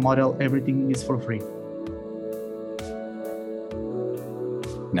freemium model. Everything is for free.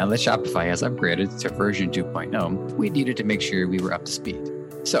 Now that Shopify has upgraded to version 2.0, we needed to make sure we were up to speed.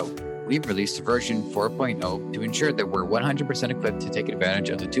 So we've released version 4.0 to ensure that we're 100% equipped to take advantage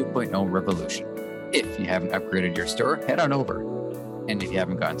of the 2.0 revolution. If you haven't upgraded your store, head on over. And if you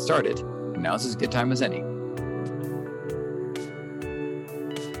haven't gotten started, now's as good time as any.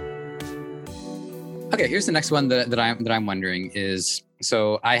 Okay, here's the next one that I'm wondering is,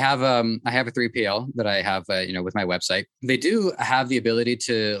 so I have a 3PL that I have with my website. They do have the ability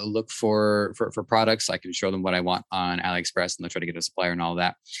to look for products. I can show them what I want on AliExpress, and they'll try to get a supplier and all of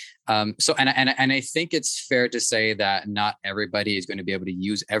that. So I think it's fair to say that not everybody is going to be able to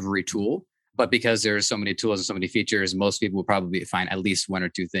use every tool. But because there's so many tools and so many features, most people will probably find at least one or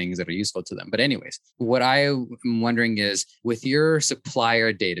two things that are useful to them. But anyways, what I'm wondering is, with your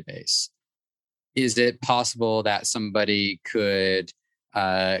supplier database, is it possible that somebody could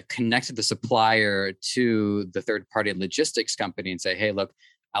connect the supplier to the third-party logistics company and say, hey, look,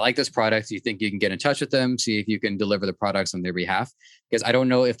 I like this product. Do you think you can get in touch with them, see if you can deliver the products on their behalf? Because I don't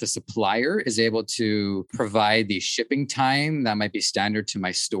know if the supplier is able to provide the shipping time that might be standard to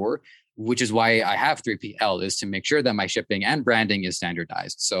my store, which is why I have 3PL, is to make sure that my shipping and branding is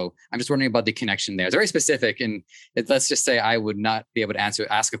standardized. So I'm just wondering about the connection there. It's very specific. And let's just say I would not be able to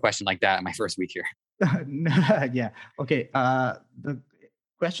ask a question like that in my first week here. Yeah. Okay. The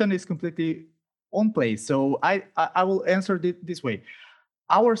question is completely on place. So I will answer it this way.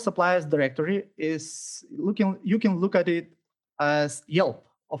 Our suppliers directory is you can look at it as Yelp,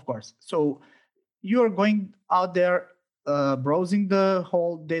 of course. So you're going out there, browsing the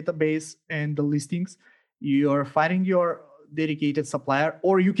whole database and the listings. You're finding your dedicated supplier,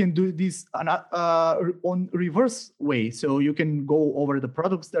 or you can do this on reverse way. So you can go over the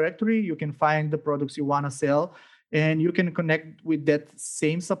products directory, you can find the products you want to sell, and you can connect with that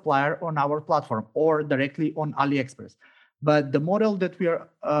same supplier on our platform or directly on AliExpress. But the model that we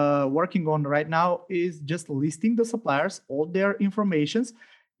are working on right now is just listing the suppliers, all their informations,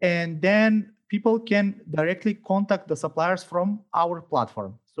 and then people can directly contact the suppliers from our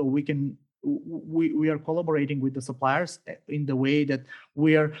platform. So we are collaborating with the suppliers in the way that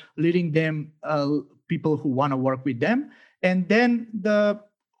we are leading them, people who want to work with them. And then the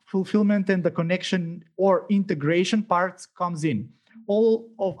fulfillment and the connection or integration parts comes in. All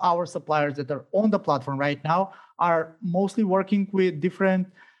of our suppliers that are on the platform right now are mostly working with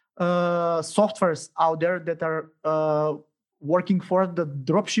different softwares out there that are working for the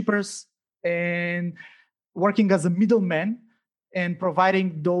dropshippers and working as a middleman and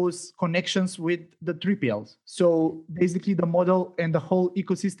providing those connections with the 3PLs. So basically the model and the whole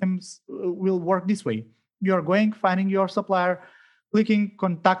ecosystems will work this way. You're going, finding your supplier, clicking,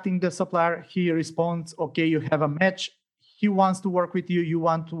 contacting the supplier. He responds, okay, you have a match. He wants to work with you. You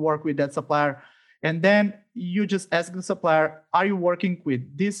want to work with that supplier. And then you just ask the supplier, are you working with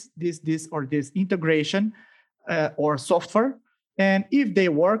this, or this integration or software? And if they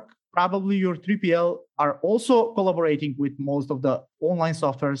work, probably your 3PL are also collaborating with most of the online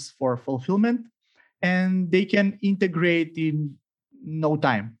softwares for fulfillment, and they can integrate in no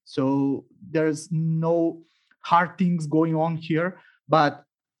time. So there's no hard things going on here. But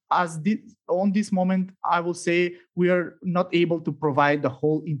on this moment, I will say we are not able to provide the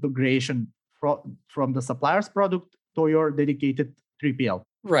whole integration from the supplier's product to your dedicated 3PL.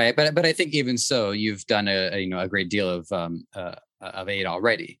 Right, but I think even so, you've done a great deal of aid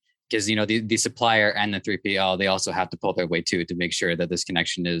already. Because the supplier and the 3PL, they also have to pull their weight too to make sure that this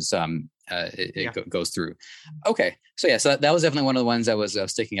connection is goes through. Okay, so that was definitely one of the ones that was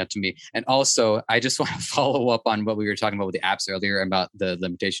sticking out to me. And also, I just want to follow up on what we were talking about with the apps earlier about the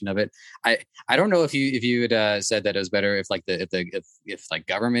limitation of it. I don't know if you had said that it was better if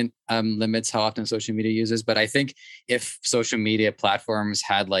government limits how often social media uses, but I think if social media platforms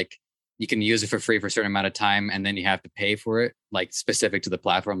had you can use it for free for a certain amount of time, and then you have to pay for it, specific to the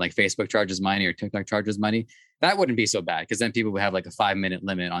platform, like Facebook charges money or TikTok charges money. That wouldn't be so bad, because then people would have a 5-minute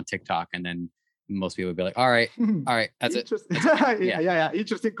limit on TikTok, and then most people would be like, all right, that's it. Yeah.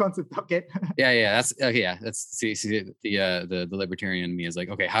 Interesting concept. Okay. That's the libertarian in me is like,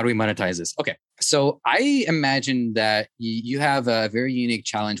 okay, how do we monetize this? Okay. So I imagine that you have a very unique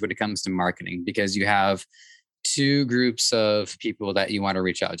challenge when it comes to marketing, because you have two groups of people that you want to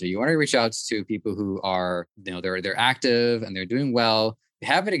reach out to. You want to reach out to people who are, they're active and they're doing well. They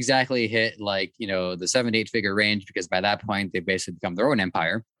haven't exactly hit the 7-8 figure range, because by that point they basically become their own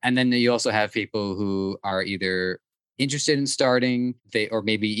empire. And then you also have people who are either interested in starting, or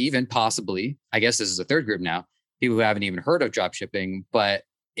maybe even possibly, I guess this is a third group now, people who haven't even heard of drop shipping, but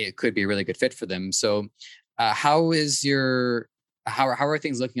it could be a really good fit for them. So how are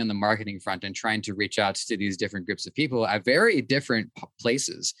things looking on the marketing front and trying to reach out to these different groups of people at very different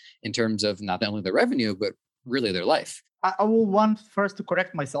places in terms of not only their revenue, but really their life? I will want first to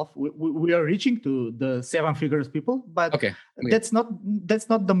correct myself. We are reaching to the 7 figures people, but okay. That's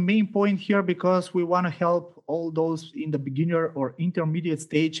not the main point here, because we want to help all those in the beginner or intermediate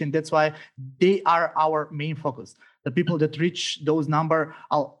stage, and that's why they are our main focus. The people that reach those number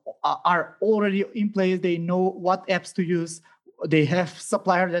are are already in place. They know what apps to use. They have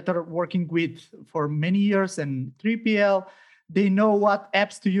suppliers that are working with for many years and 3PL. They know what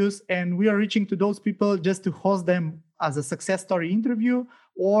apps to use, and we are reaching to those people just to host them as a success story interview,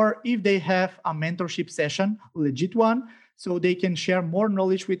 or if they have a mentorship session, legit one, so they can share more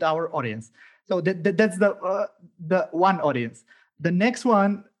knowledge with our audience. So that's the one audience. The next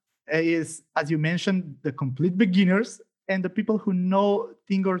one is, as you mentioned, the complete beginners and the people who know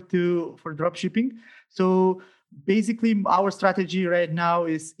thing or two for dropshipping. So basically, our strategy right now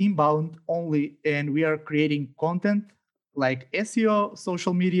is inbound only, and we are creating content like SEO,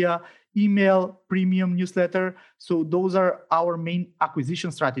 social media, email, premium newsletter. So those are our main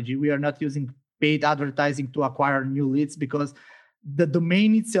acquisition strategy. We are not using paid advertising to acquire new leads because the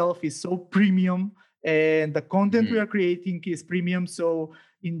domain itself is so premium and the content we are creating is premium. So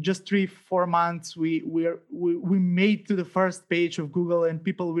in just 3-4 months, we made to the first page of Google, and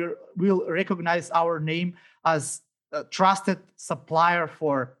people will recognize our name as a trusted supplier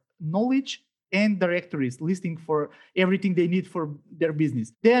for knowledge and directories, listing for everything they need for their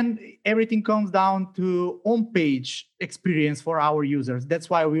business. Then everything comes down to on-page experience for our users. That's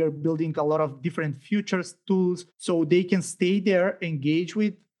why we are building a lot of different features, tools, so they can stay there, engage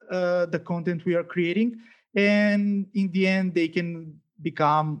with the content we are creating. And in the end, they can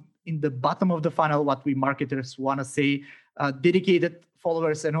become, in the bottom of the funnel, what we marketers want to say, dedicated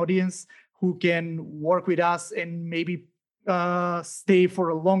followers and audience who can work with us and maybe stay for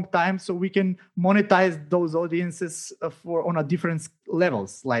a long time, so we can monetize those audiences on a different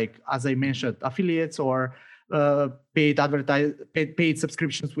levels, like as I mentioned, affiliates or paid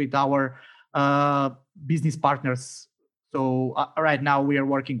subscriptions with our business partners. So right now we are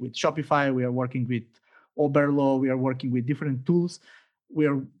working with Shopify, we are working with Oberlo, we are working with different tools. We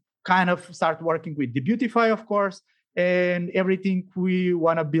are kind of start working with Debutify, of course. And everything we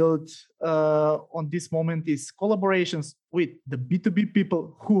want to build on this moment is collaborations with the B2B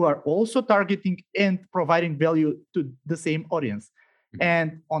people who are also targeting and providing value to the same audience.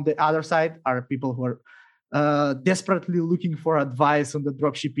 And on the other side are people who are desperately looking for advice on the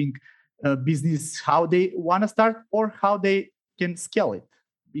dropshipping business, how they want to start or how they can scale it.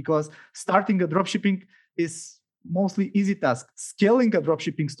 Because starting a dropshipping is mostly easy task. Scaling a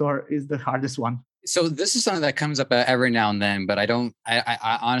dropshipping store is the hardest one. So this is something that comes up every now and then, but I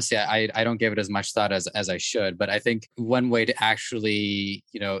honestly, I don't give it as much thought as I should. But I think one way to actually,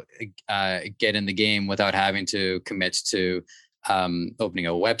 get in the game without having to commit to opening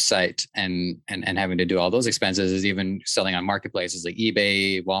a website and having to do all those expenses is even selling on marketplaces like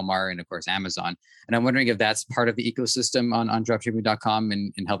eBay, Walmart, and of course Amazon. And I'm wondering if that's part of the ecosystem on dropshipping.com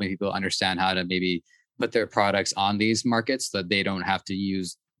and helping people understand how to maybe put their products on these markets so that they don't have to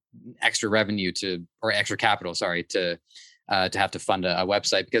use extra revenue or extra capital, to have to fund a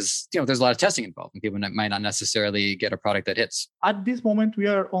website, because there's a lot of testing involved and people might not necessarily get a product that hits. At this moment, we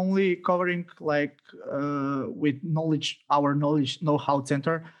are only covering with our knowledge know-how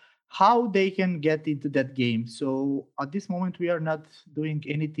center, how they can get into that game. So at this moment, we are not doing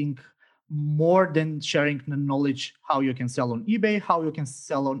anything more than sharing the knowledge, how you can sell on eBay, how you can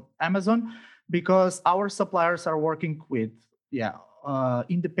sell on Amazon, because our suppliers are working with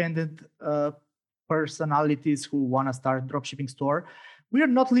independent personalities who want to start dropshipping store. We are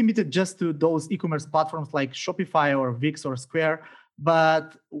not limited just to those e-commerce platforms like Shopify or Wix or Square,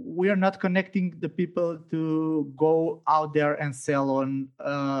 but we are not connecting the people to go out there and sell on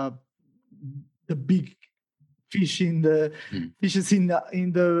the big fish fishes in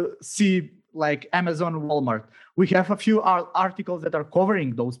the sea, like Amazon, Walmart. We have a few articles that are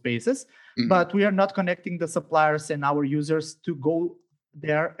covering those spaces, but we are not connecting the suppliers and our users to go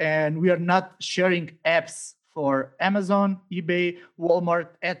there. And we are not sharing apps for Amazon, eBay, Walmart,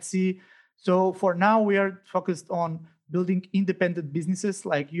 Etsy. So for now, we are focused on building independent businesses,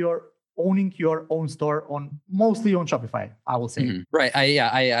 like you're owning your own store mostly on Shopify, I will say. Mm-hmm. Right.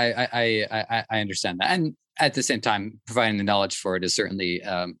 I understand that. And at the same time, providing the knowledge for it is certainly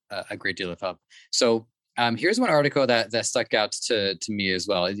a great deal of help. So here's one article that stuck out to me as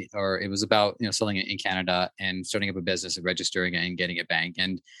well, or it was about selling it in Canada and starting up a business and registering it and getting a bank.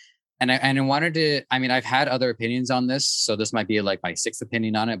 And I wanted to, I've had other opinions on this, so this might be like my sixth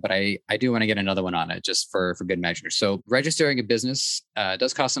opinion on it, but I do want to get another one on it just for good measure. So registering a business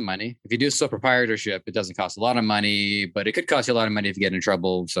does cost some money. If you do sole proprietorship, it doesn't cost a lot of money, but it could cost you a lot of money if you get in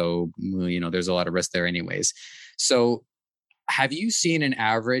trouble. So, there's a lot of risk there anyways. So have you seen an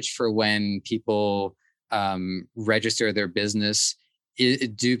average for when people register their business?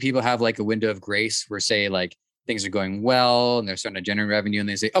 Do people have like a window of grace where, say, like, things are going well and they're starting to generate revenue and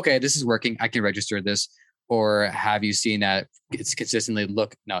they say, okay, this is working, I can register this? or have you seen that it's consistently if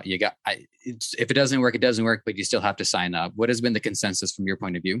it doesn't work, it doesn't work, but you still have to sign up? What has been the consensus from your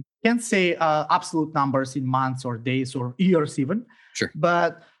point of view? Can't say absolute numbers in months or days or years even. Sure.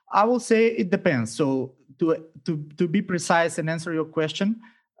 But I will say it depends. So to be precise and answer your question,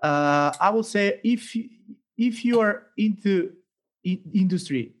 I will say if you are into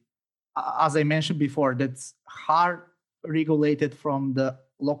industry, as I mentioned before, that's hard regulated from the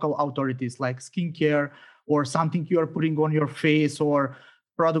local authorities, like skincare or something you are putting on your face or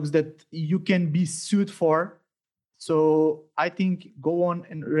products that you can be sued for. So I think go on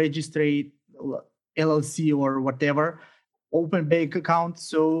and register LLC or whatever, open bank account,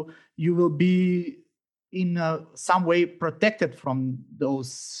 so you will be in some way protected from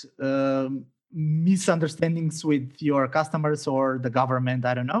those misunderstandings with your customers or the government.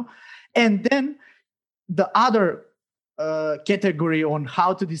 I don't know. And then the other category on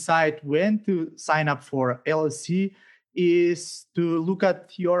how to decide when to sign up for LLC is to look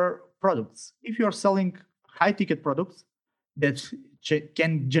at your products. If you're selling high ticket products that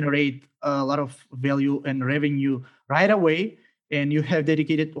can generate a lot of value and revenue right away, and you have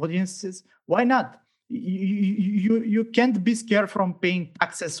dedicated audiences, why not? You can't be scared from paying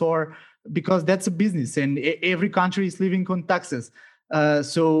taxes, or because that's a business and every country is living on taxes.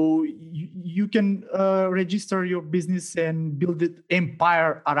 So you can register your business and build an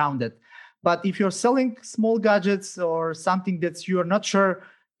empire around it. But if you're selling small gadgets or something that you're not sure,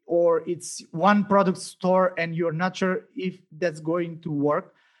 or it's one product store and you're not sure if that's going to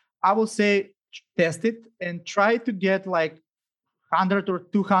work, I will say test it and try to get like 100 or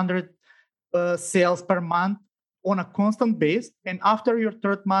 200 sales per month on a constant base. And after your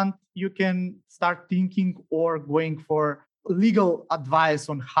third month, you can start thinking or going for legal advice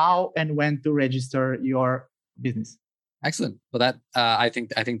on how and when to register your business. Excellent. Well, that I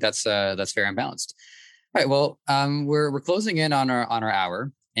think that's fair and balanced. All right. Well, we're closing in on our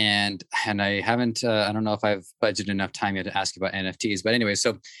hour, and I haven't I don't know if I've budgeted enough time yet to ask you about NFTs. But anyway,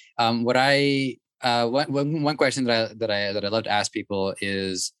 so one question that I love to ask people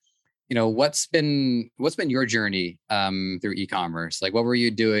is, what's been your journey through e-commerce? Like, what were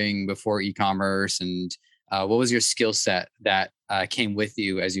you doing before e-commerce, and what was your skill set that came with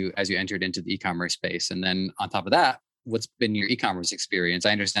you as you entered into the e-commerce space? And then on top of that, what's been your e-commerce experience?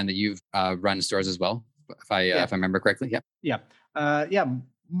 I understand that you've run stores as well, if I remember correctly. Yeah.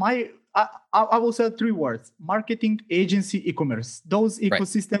 I will say 3 words: marketing, agency, e-commerce. Those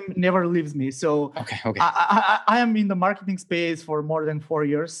ecosystem never leaves me. So okay. I am in the marketing space for more than 4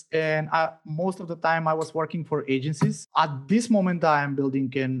 years, and most of the time I was working for agencies. At this moment, I am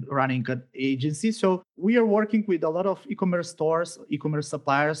building and running an agency. So we are working with a lot of e-commerce stores, e-commerce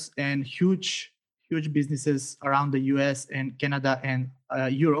suppliers, and huge businesses around the US and Canada and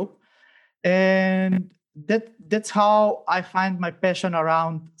Europe. And that's how I find my passion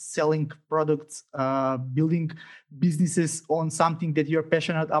around selling products, building businesses on something that you're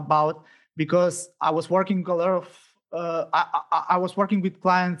passionate about. Because I was working a lot of I was working with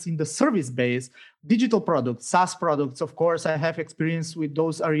clients in the service base, digital products, SaaS products. Of course, I have experience with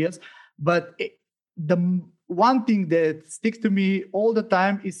those areas, but the one thing that sticks to me all the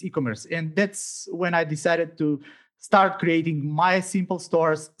time is e-commerce, and that's when I decided to start creating my simple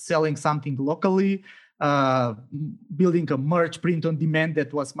stores, selling something locally. Building a merch print on demand.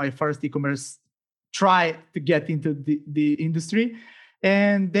 That was my first e-commerce try to get into the industry.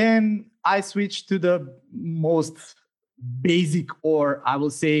 And then I switched to the most basic, or I will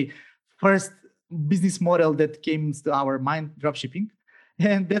say first business model that came to our mind, dropshipping.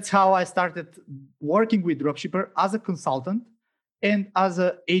 And that's how I started working with dropshipper as a consultant and as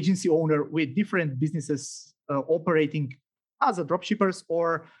an agency owner with different businesses operating as a dropshippers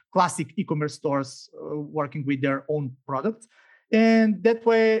or classic e-commerce stores working with their own products. And that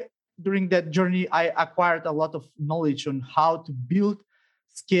way, during that journey, I acquired a lot of knowledge on how to build,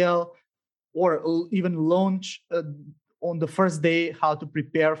 scale, or even launch on the first day, how to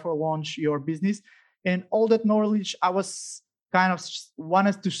prepare for launch your business. And all that knowledge I was kind of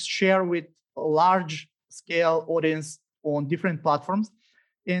wanted to share with a large scale audience on different platforms.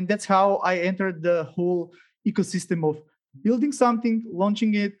 And that's how I entered the whole ecosystem of building something,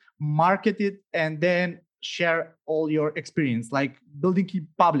 launching it, market it, and then share all your experience, like building it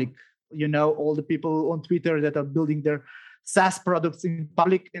public. All the people on Twitter that are building their SaaS products in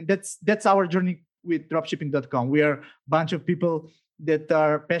public. And that's our journey with dropshipping.com. We are a bunch of people that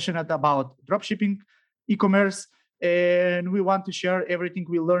are passionate about dropshipping, e-commerce, and we want to share everything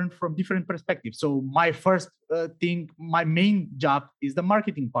we learned from different perspectives. So my first my main job is the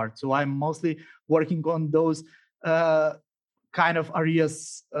marketing part. So I'm mostly working on those kind of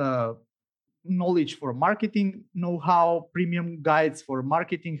areas knowledge for marketing, know-how, premium guides for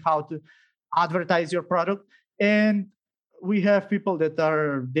marketing, how to advertise your product. And we have people that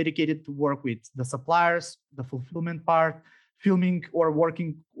are dedicated to work with the suppliers, the fulfillment part, filming or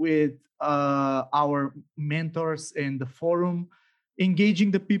working with our mentors and the forum,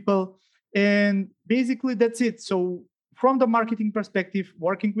 engaging the people. And basically, that's it. So, from the marketing perspective,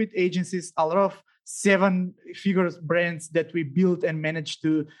 working with agencies, a lot of seven figures brands that we built and managed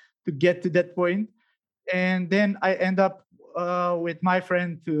to get to that point. And then I end up with my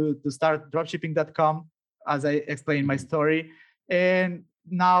friend to start dropshipping.com, as I explained my Mhm. story. And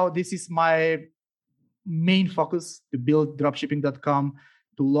now this is my main focus, to build dropshipping.com,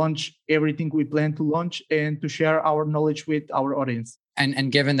 to launch everything we plan to launch, and to share our knowledge with our audience.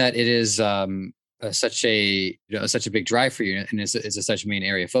 And given that it is such a such a big drive for you, and it's a such a main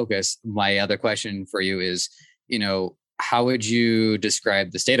area of focus, my other question for you is, how would you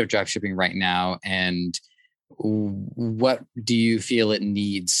describe the state of dropshipping right now, and what do you feel it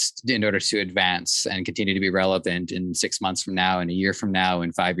needs in order to advance and continue to be relevant in 6 months from now, in a year from now,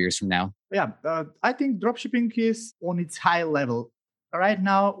 in 5 years from now? Yeah, I think dropshipping is on its high level. Right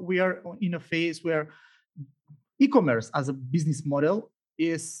now, we are in a phase where e-commerce as a business model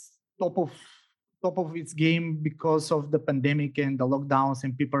is top of its game because of the pandemic and the lockdowns,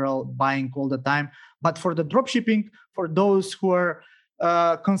 and people are buying all the time. But for the dropshipping, for those who are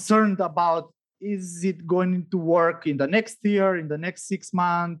concerned about, is it going to work in the next year, in the next 6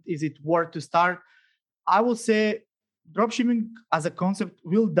 months, is it worth to start, I will say dropshipping as a concept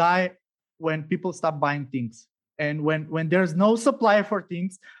will die when people stop buying things, and when there's no supply for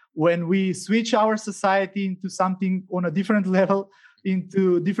things, when we switch our society into something on a different level,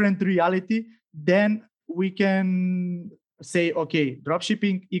 into different reality, then we can say, okay,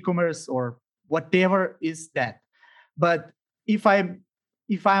 dropshipping, e-commerce, or whatever is that. But if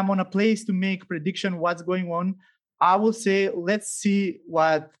I'm on a place to make prediction what's going on, I will say let's see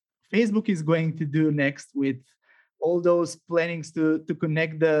what Facebook is going to do next with all those plannings to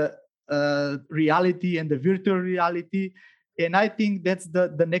connect the reality and the virtual reality. And I think that's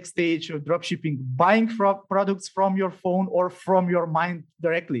the next stage of dropshipping: buying products from your phone or from your mind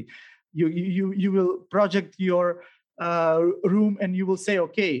directly. You will project your room, and you will say,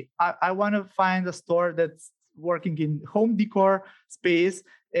 okay, I want to find a store that's working in home decor space,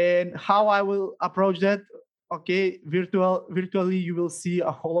 and how I will approach that. Okay, virtually you will see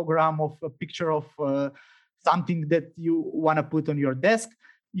a hologram of a picture of something that you want to put on your desk.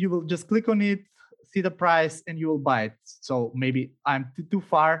 You will just click on it, see the price, and you will buy it. So maybe I'm too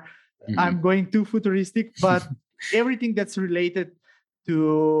far, Mhm. I'm going too futuristic, but everything that's related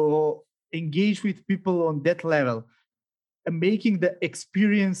to engage with people on that level, and making the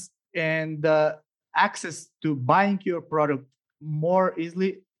experience and the access to buying your product more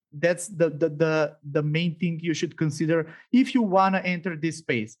easily, that's the main thing you should consider if you want to enter this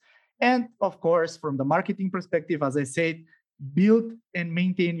space. And of course, from the marketing perspective, as I said, build and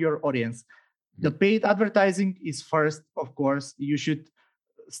maintain your audience. The Mhm. paid advertising is first. Of course, you should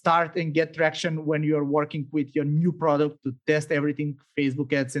start and get traction when you're working with your new product, to test everything.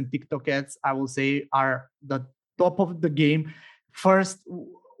 Facebook ads and TikTok ads, I will say, are the top of the game first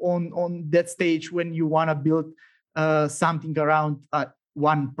on that stage when you want to build something around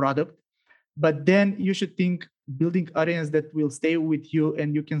one product. But then you should think building audience that will stay with you,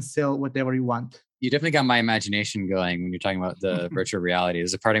 and you can sell whatever you want. You definitely got my imagination going when you're talking about the virtual reality.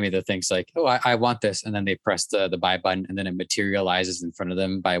 There's a part of me that thinks like, oh, I want this. And then they press the buy button, and then it materializes in front of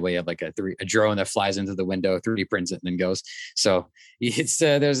them by way of like a drone that flies into the window, 3D prints it, and then goes. So it's,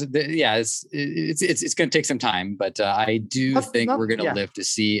 it's going to take some time, but I do think we're Not going to yeah. live to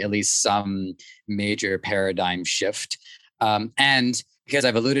see at least some major paradigm shift. And because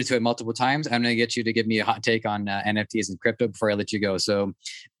I've alluded to it multiple times, I'm going to get you to give me a hot take on NFTs and crypto before I let you go. So,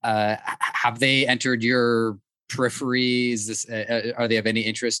 have they entered your periphery? Is this, are they of any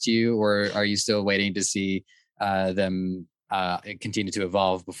interest to you, or are you still waiting to see them continue to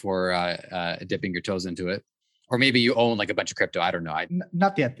evolve before dipping your toes into it? Or maybe you own like a bunch of crypto. I don't know.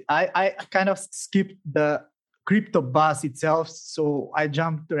 Not yet. I kind of skipped the crypto buzz itself, so I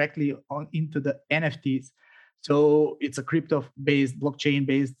jumped directly on into the NFTs. So it's a crypto-based,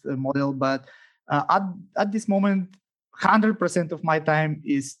 blockchain-based model. But at this moment, 100% of my time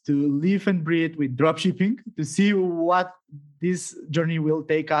is to live and breathe with dropshipping, to see what this journey will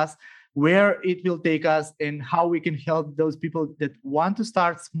take us, where it will take us, and how we can help those people that want to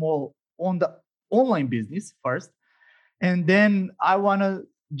start small on the online business first. And then I want to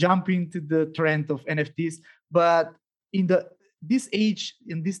jump into the trend of NFTs. But in the this age,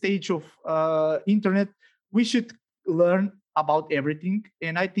 in this stage of internet, we should learn about everything.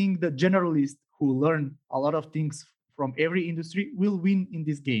 And I think the generalist who learn a lot of things from every industry will win in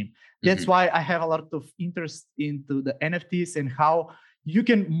this game. That's why I have a lot of interest into the NFTs and how you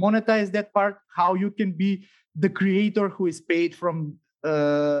can monetize that part, how you can be the creator who is paid from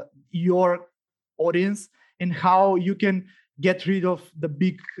your audience, and how you can get rid of the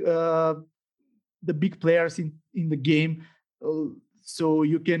big players in the game, so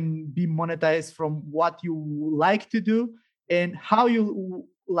you can be monetized from what you like to do and how you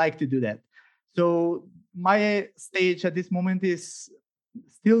like to do that. So my stage at this moment is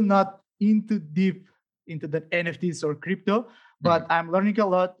still not into deep into the NFTs or crypto, but I'm learning a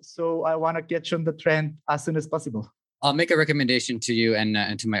lot. So I want to catch on the trend as soon as possible. I'll make a recommendation to you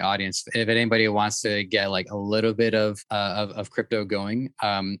and to my audience. If anybody wants to get like a little bit of crypto going,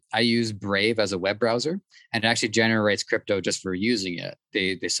 I use Brave as a web browser, and it actually generates crypto just for using it.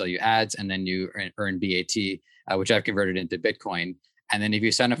 They sell you ads, and then you earn BAT, which I've converted into Bitcoin. And then if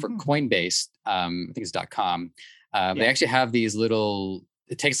you sign up for Coinbase, I think it's .com, they actually have these little.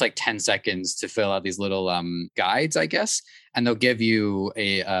 It takes like 10 seconds to fill out these little guides, I guess, and they'll give you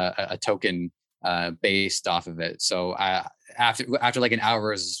a token based off of it. So after like an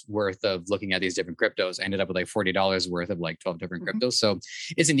hour's worth of looking at these different cryptos, I ended up with like $40 worth of like 12 different cryptos. So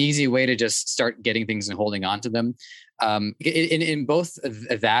it's an easy way to just start getting things and holding on to them. In both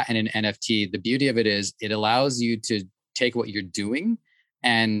that and in NFT, the beauty of it is it allows you to take what you're doing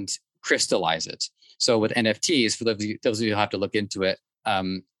and crystallize it. So with NFTs, for those of you who have to look into it,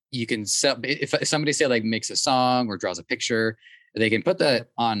 you can sell, if somebody say like makes a song or draws a picture, they can put that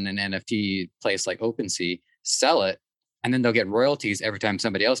on an NFT place like OpenSea, sell it, and then they'll get royalties every time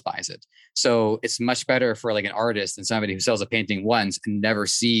somebody else buys it. So it's much better for like an artist than somebody who sells a painting once and never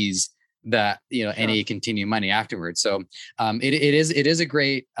sees that, any continued money afterwards. So it is a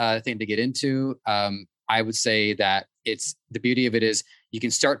great thing to get into. I would say that it's the beauty of it is you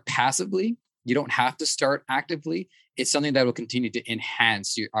can start passively. You don't have to start actively. It's something that will continue to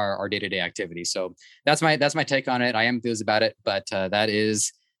enhance our day-to-day activity. So that's my take on it. I am enthused about it, but that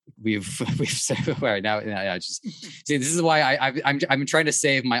is we've said right now. Just see, this is why I'm trying to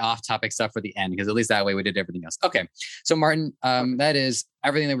save my off-topic stuff for the end, because at least that way we did everything else. Okay, so Martin, that is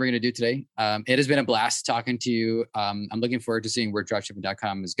everything that we're going to do today. It has been a blast talking to you. I'm looking forward to seeing where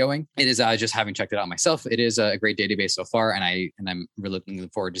dropshipping.com is going. It is just having checked it out myself. It is a great database so far, and I'm really looking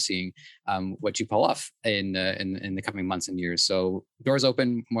forward to seeing what you pull off in the coming months and years. So doors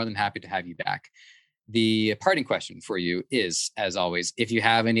open. More than happy to have you back. The parting question for you is, as always, if you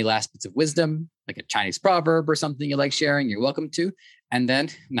have any last bits of wisdom, like a Chinese proverb or something you like sharing, you're welcome to. And then,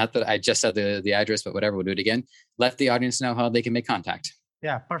 not that I just said the address, but whatever, we'll do it again. Let the audience know how they can make contact.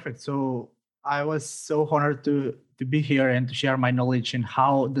 Yeah, perfect. So I was so honored to be here and to share my knowledge and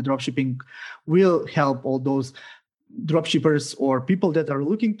how the dropshipping will help all those dropshippers or people that are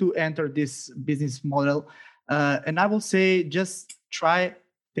looking to enter this business model. And I will say, just try,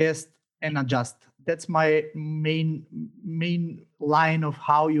 test, and adjust. That's my main line of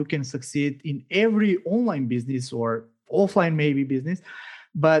how you can succeed in every online business or offline maybe business.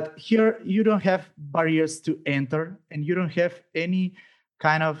 But here you don't have barriers to enter, and you don't have any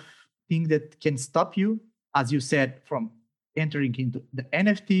kind of thing that can stop you, as you said, from entering into the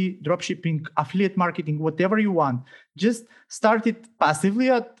NFT, dropshipping, affiliate marketing, whatever you want. Just start it passively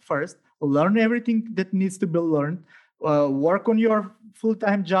at first, learn everything that needs to be learned, work on your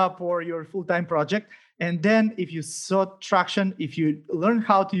full-time job or your full-time project. And then if you saw traction, if you learn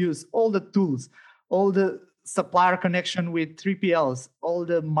how to use all the tools, all the supplier connection with 3PLs, all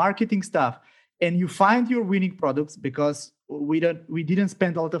the marketing stuff, and you find your winning products, because we didn't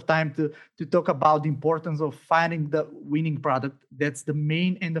spend a lot of time to talk about the importance of finding the winning product. That's the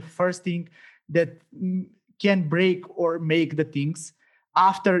main and the first thing that can break or make the things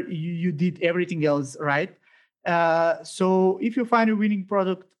after you did everything else right. So if you find a winning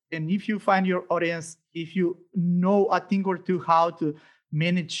product, and if you find your audience, if you know a thing or two how to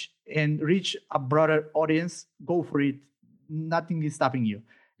manage and reach a broader audience, go for it. Nothing is stopping you.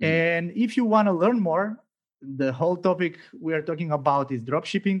 And if you want to learn more, the whole topic we are talking about is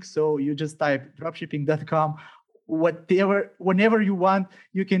dropshipping. So you just type dropshipping.com. Whenever you want,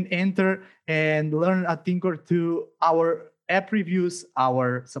 you can enter and learn a thing or two. Our app reviews,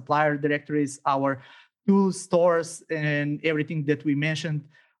 our supplier directories, our tools, stores, and everything that we mentioned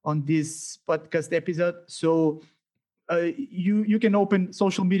on this podcast episode. So you can open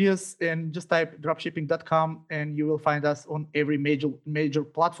social medias and just type dropshipping.com, and you will find us on every major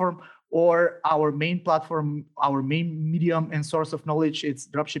platform, or our main platform, our main medium and source of knowledge. It's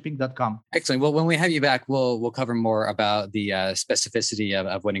dropshipping.com. Excellent. Well, when we have you back, we'll cover more about the specificity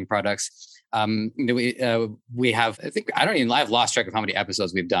of winning products. We have, I've lost track of how many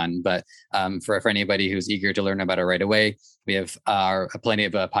episodes we've done, but for anybody who's eager to learn about it right away, we have plenty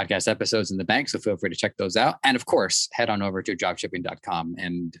of podcast episodes in the bank. So feel free to check those out. And of course, head on over to dropshipping.com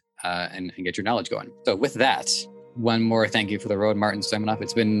and get your knowledge going. So with that, one more thank you for the road, Martin Stoimanov.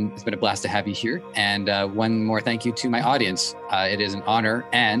 It's been a blast to have you here. And one more thank you to my audience. It is an honor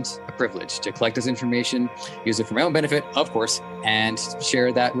and a privilege to collect this information, use it for my own benefit, of course, and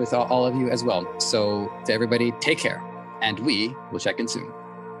share that with all of you as well. So to everybody, take care, and we will check in soon.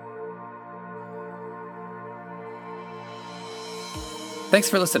 Thanks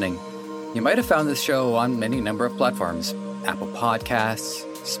for listening. You might have found this show on any number of platforms: Apple Podcasts,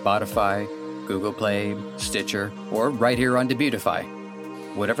 Spotify, Google Play, Stitcher, or right here on Debutify.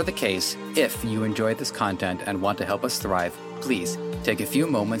 Whatever the case, if you enjoyed this content and want to help us thrive, please take a few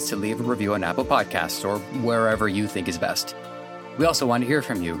moments to leave a review on Apple Podcasts or wherever you think is best. We also want to hear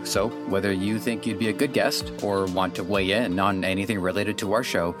from you, so whether you think you'd be a good guest or want to weigh in on anything related to our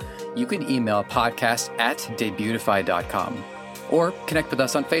show, you can email podcast@debutify.com or connect with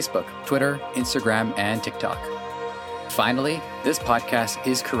us on Facebook, Twitter, Instagram, and TikTok. Finally, this podcast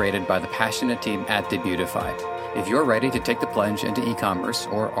is created by the passionate team at Debutify. If you're ready to take the plunge into e-commerce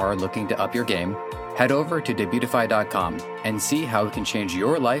or are looking to up your game, head over to Debutify.com and see how it can change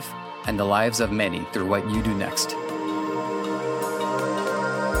your life and the lives of many through what you do next.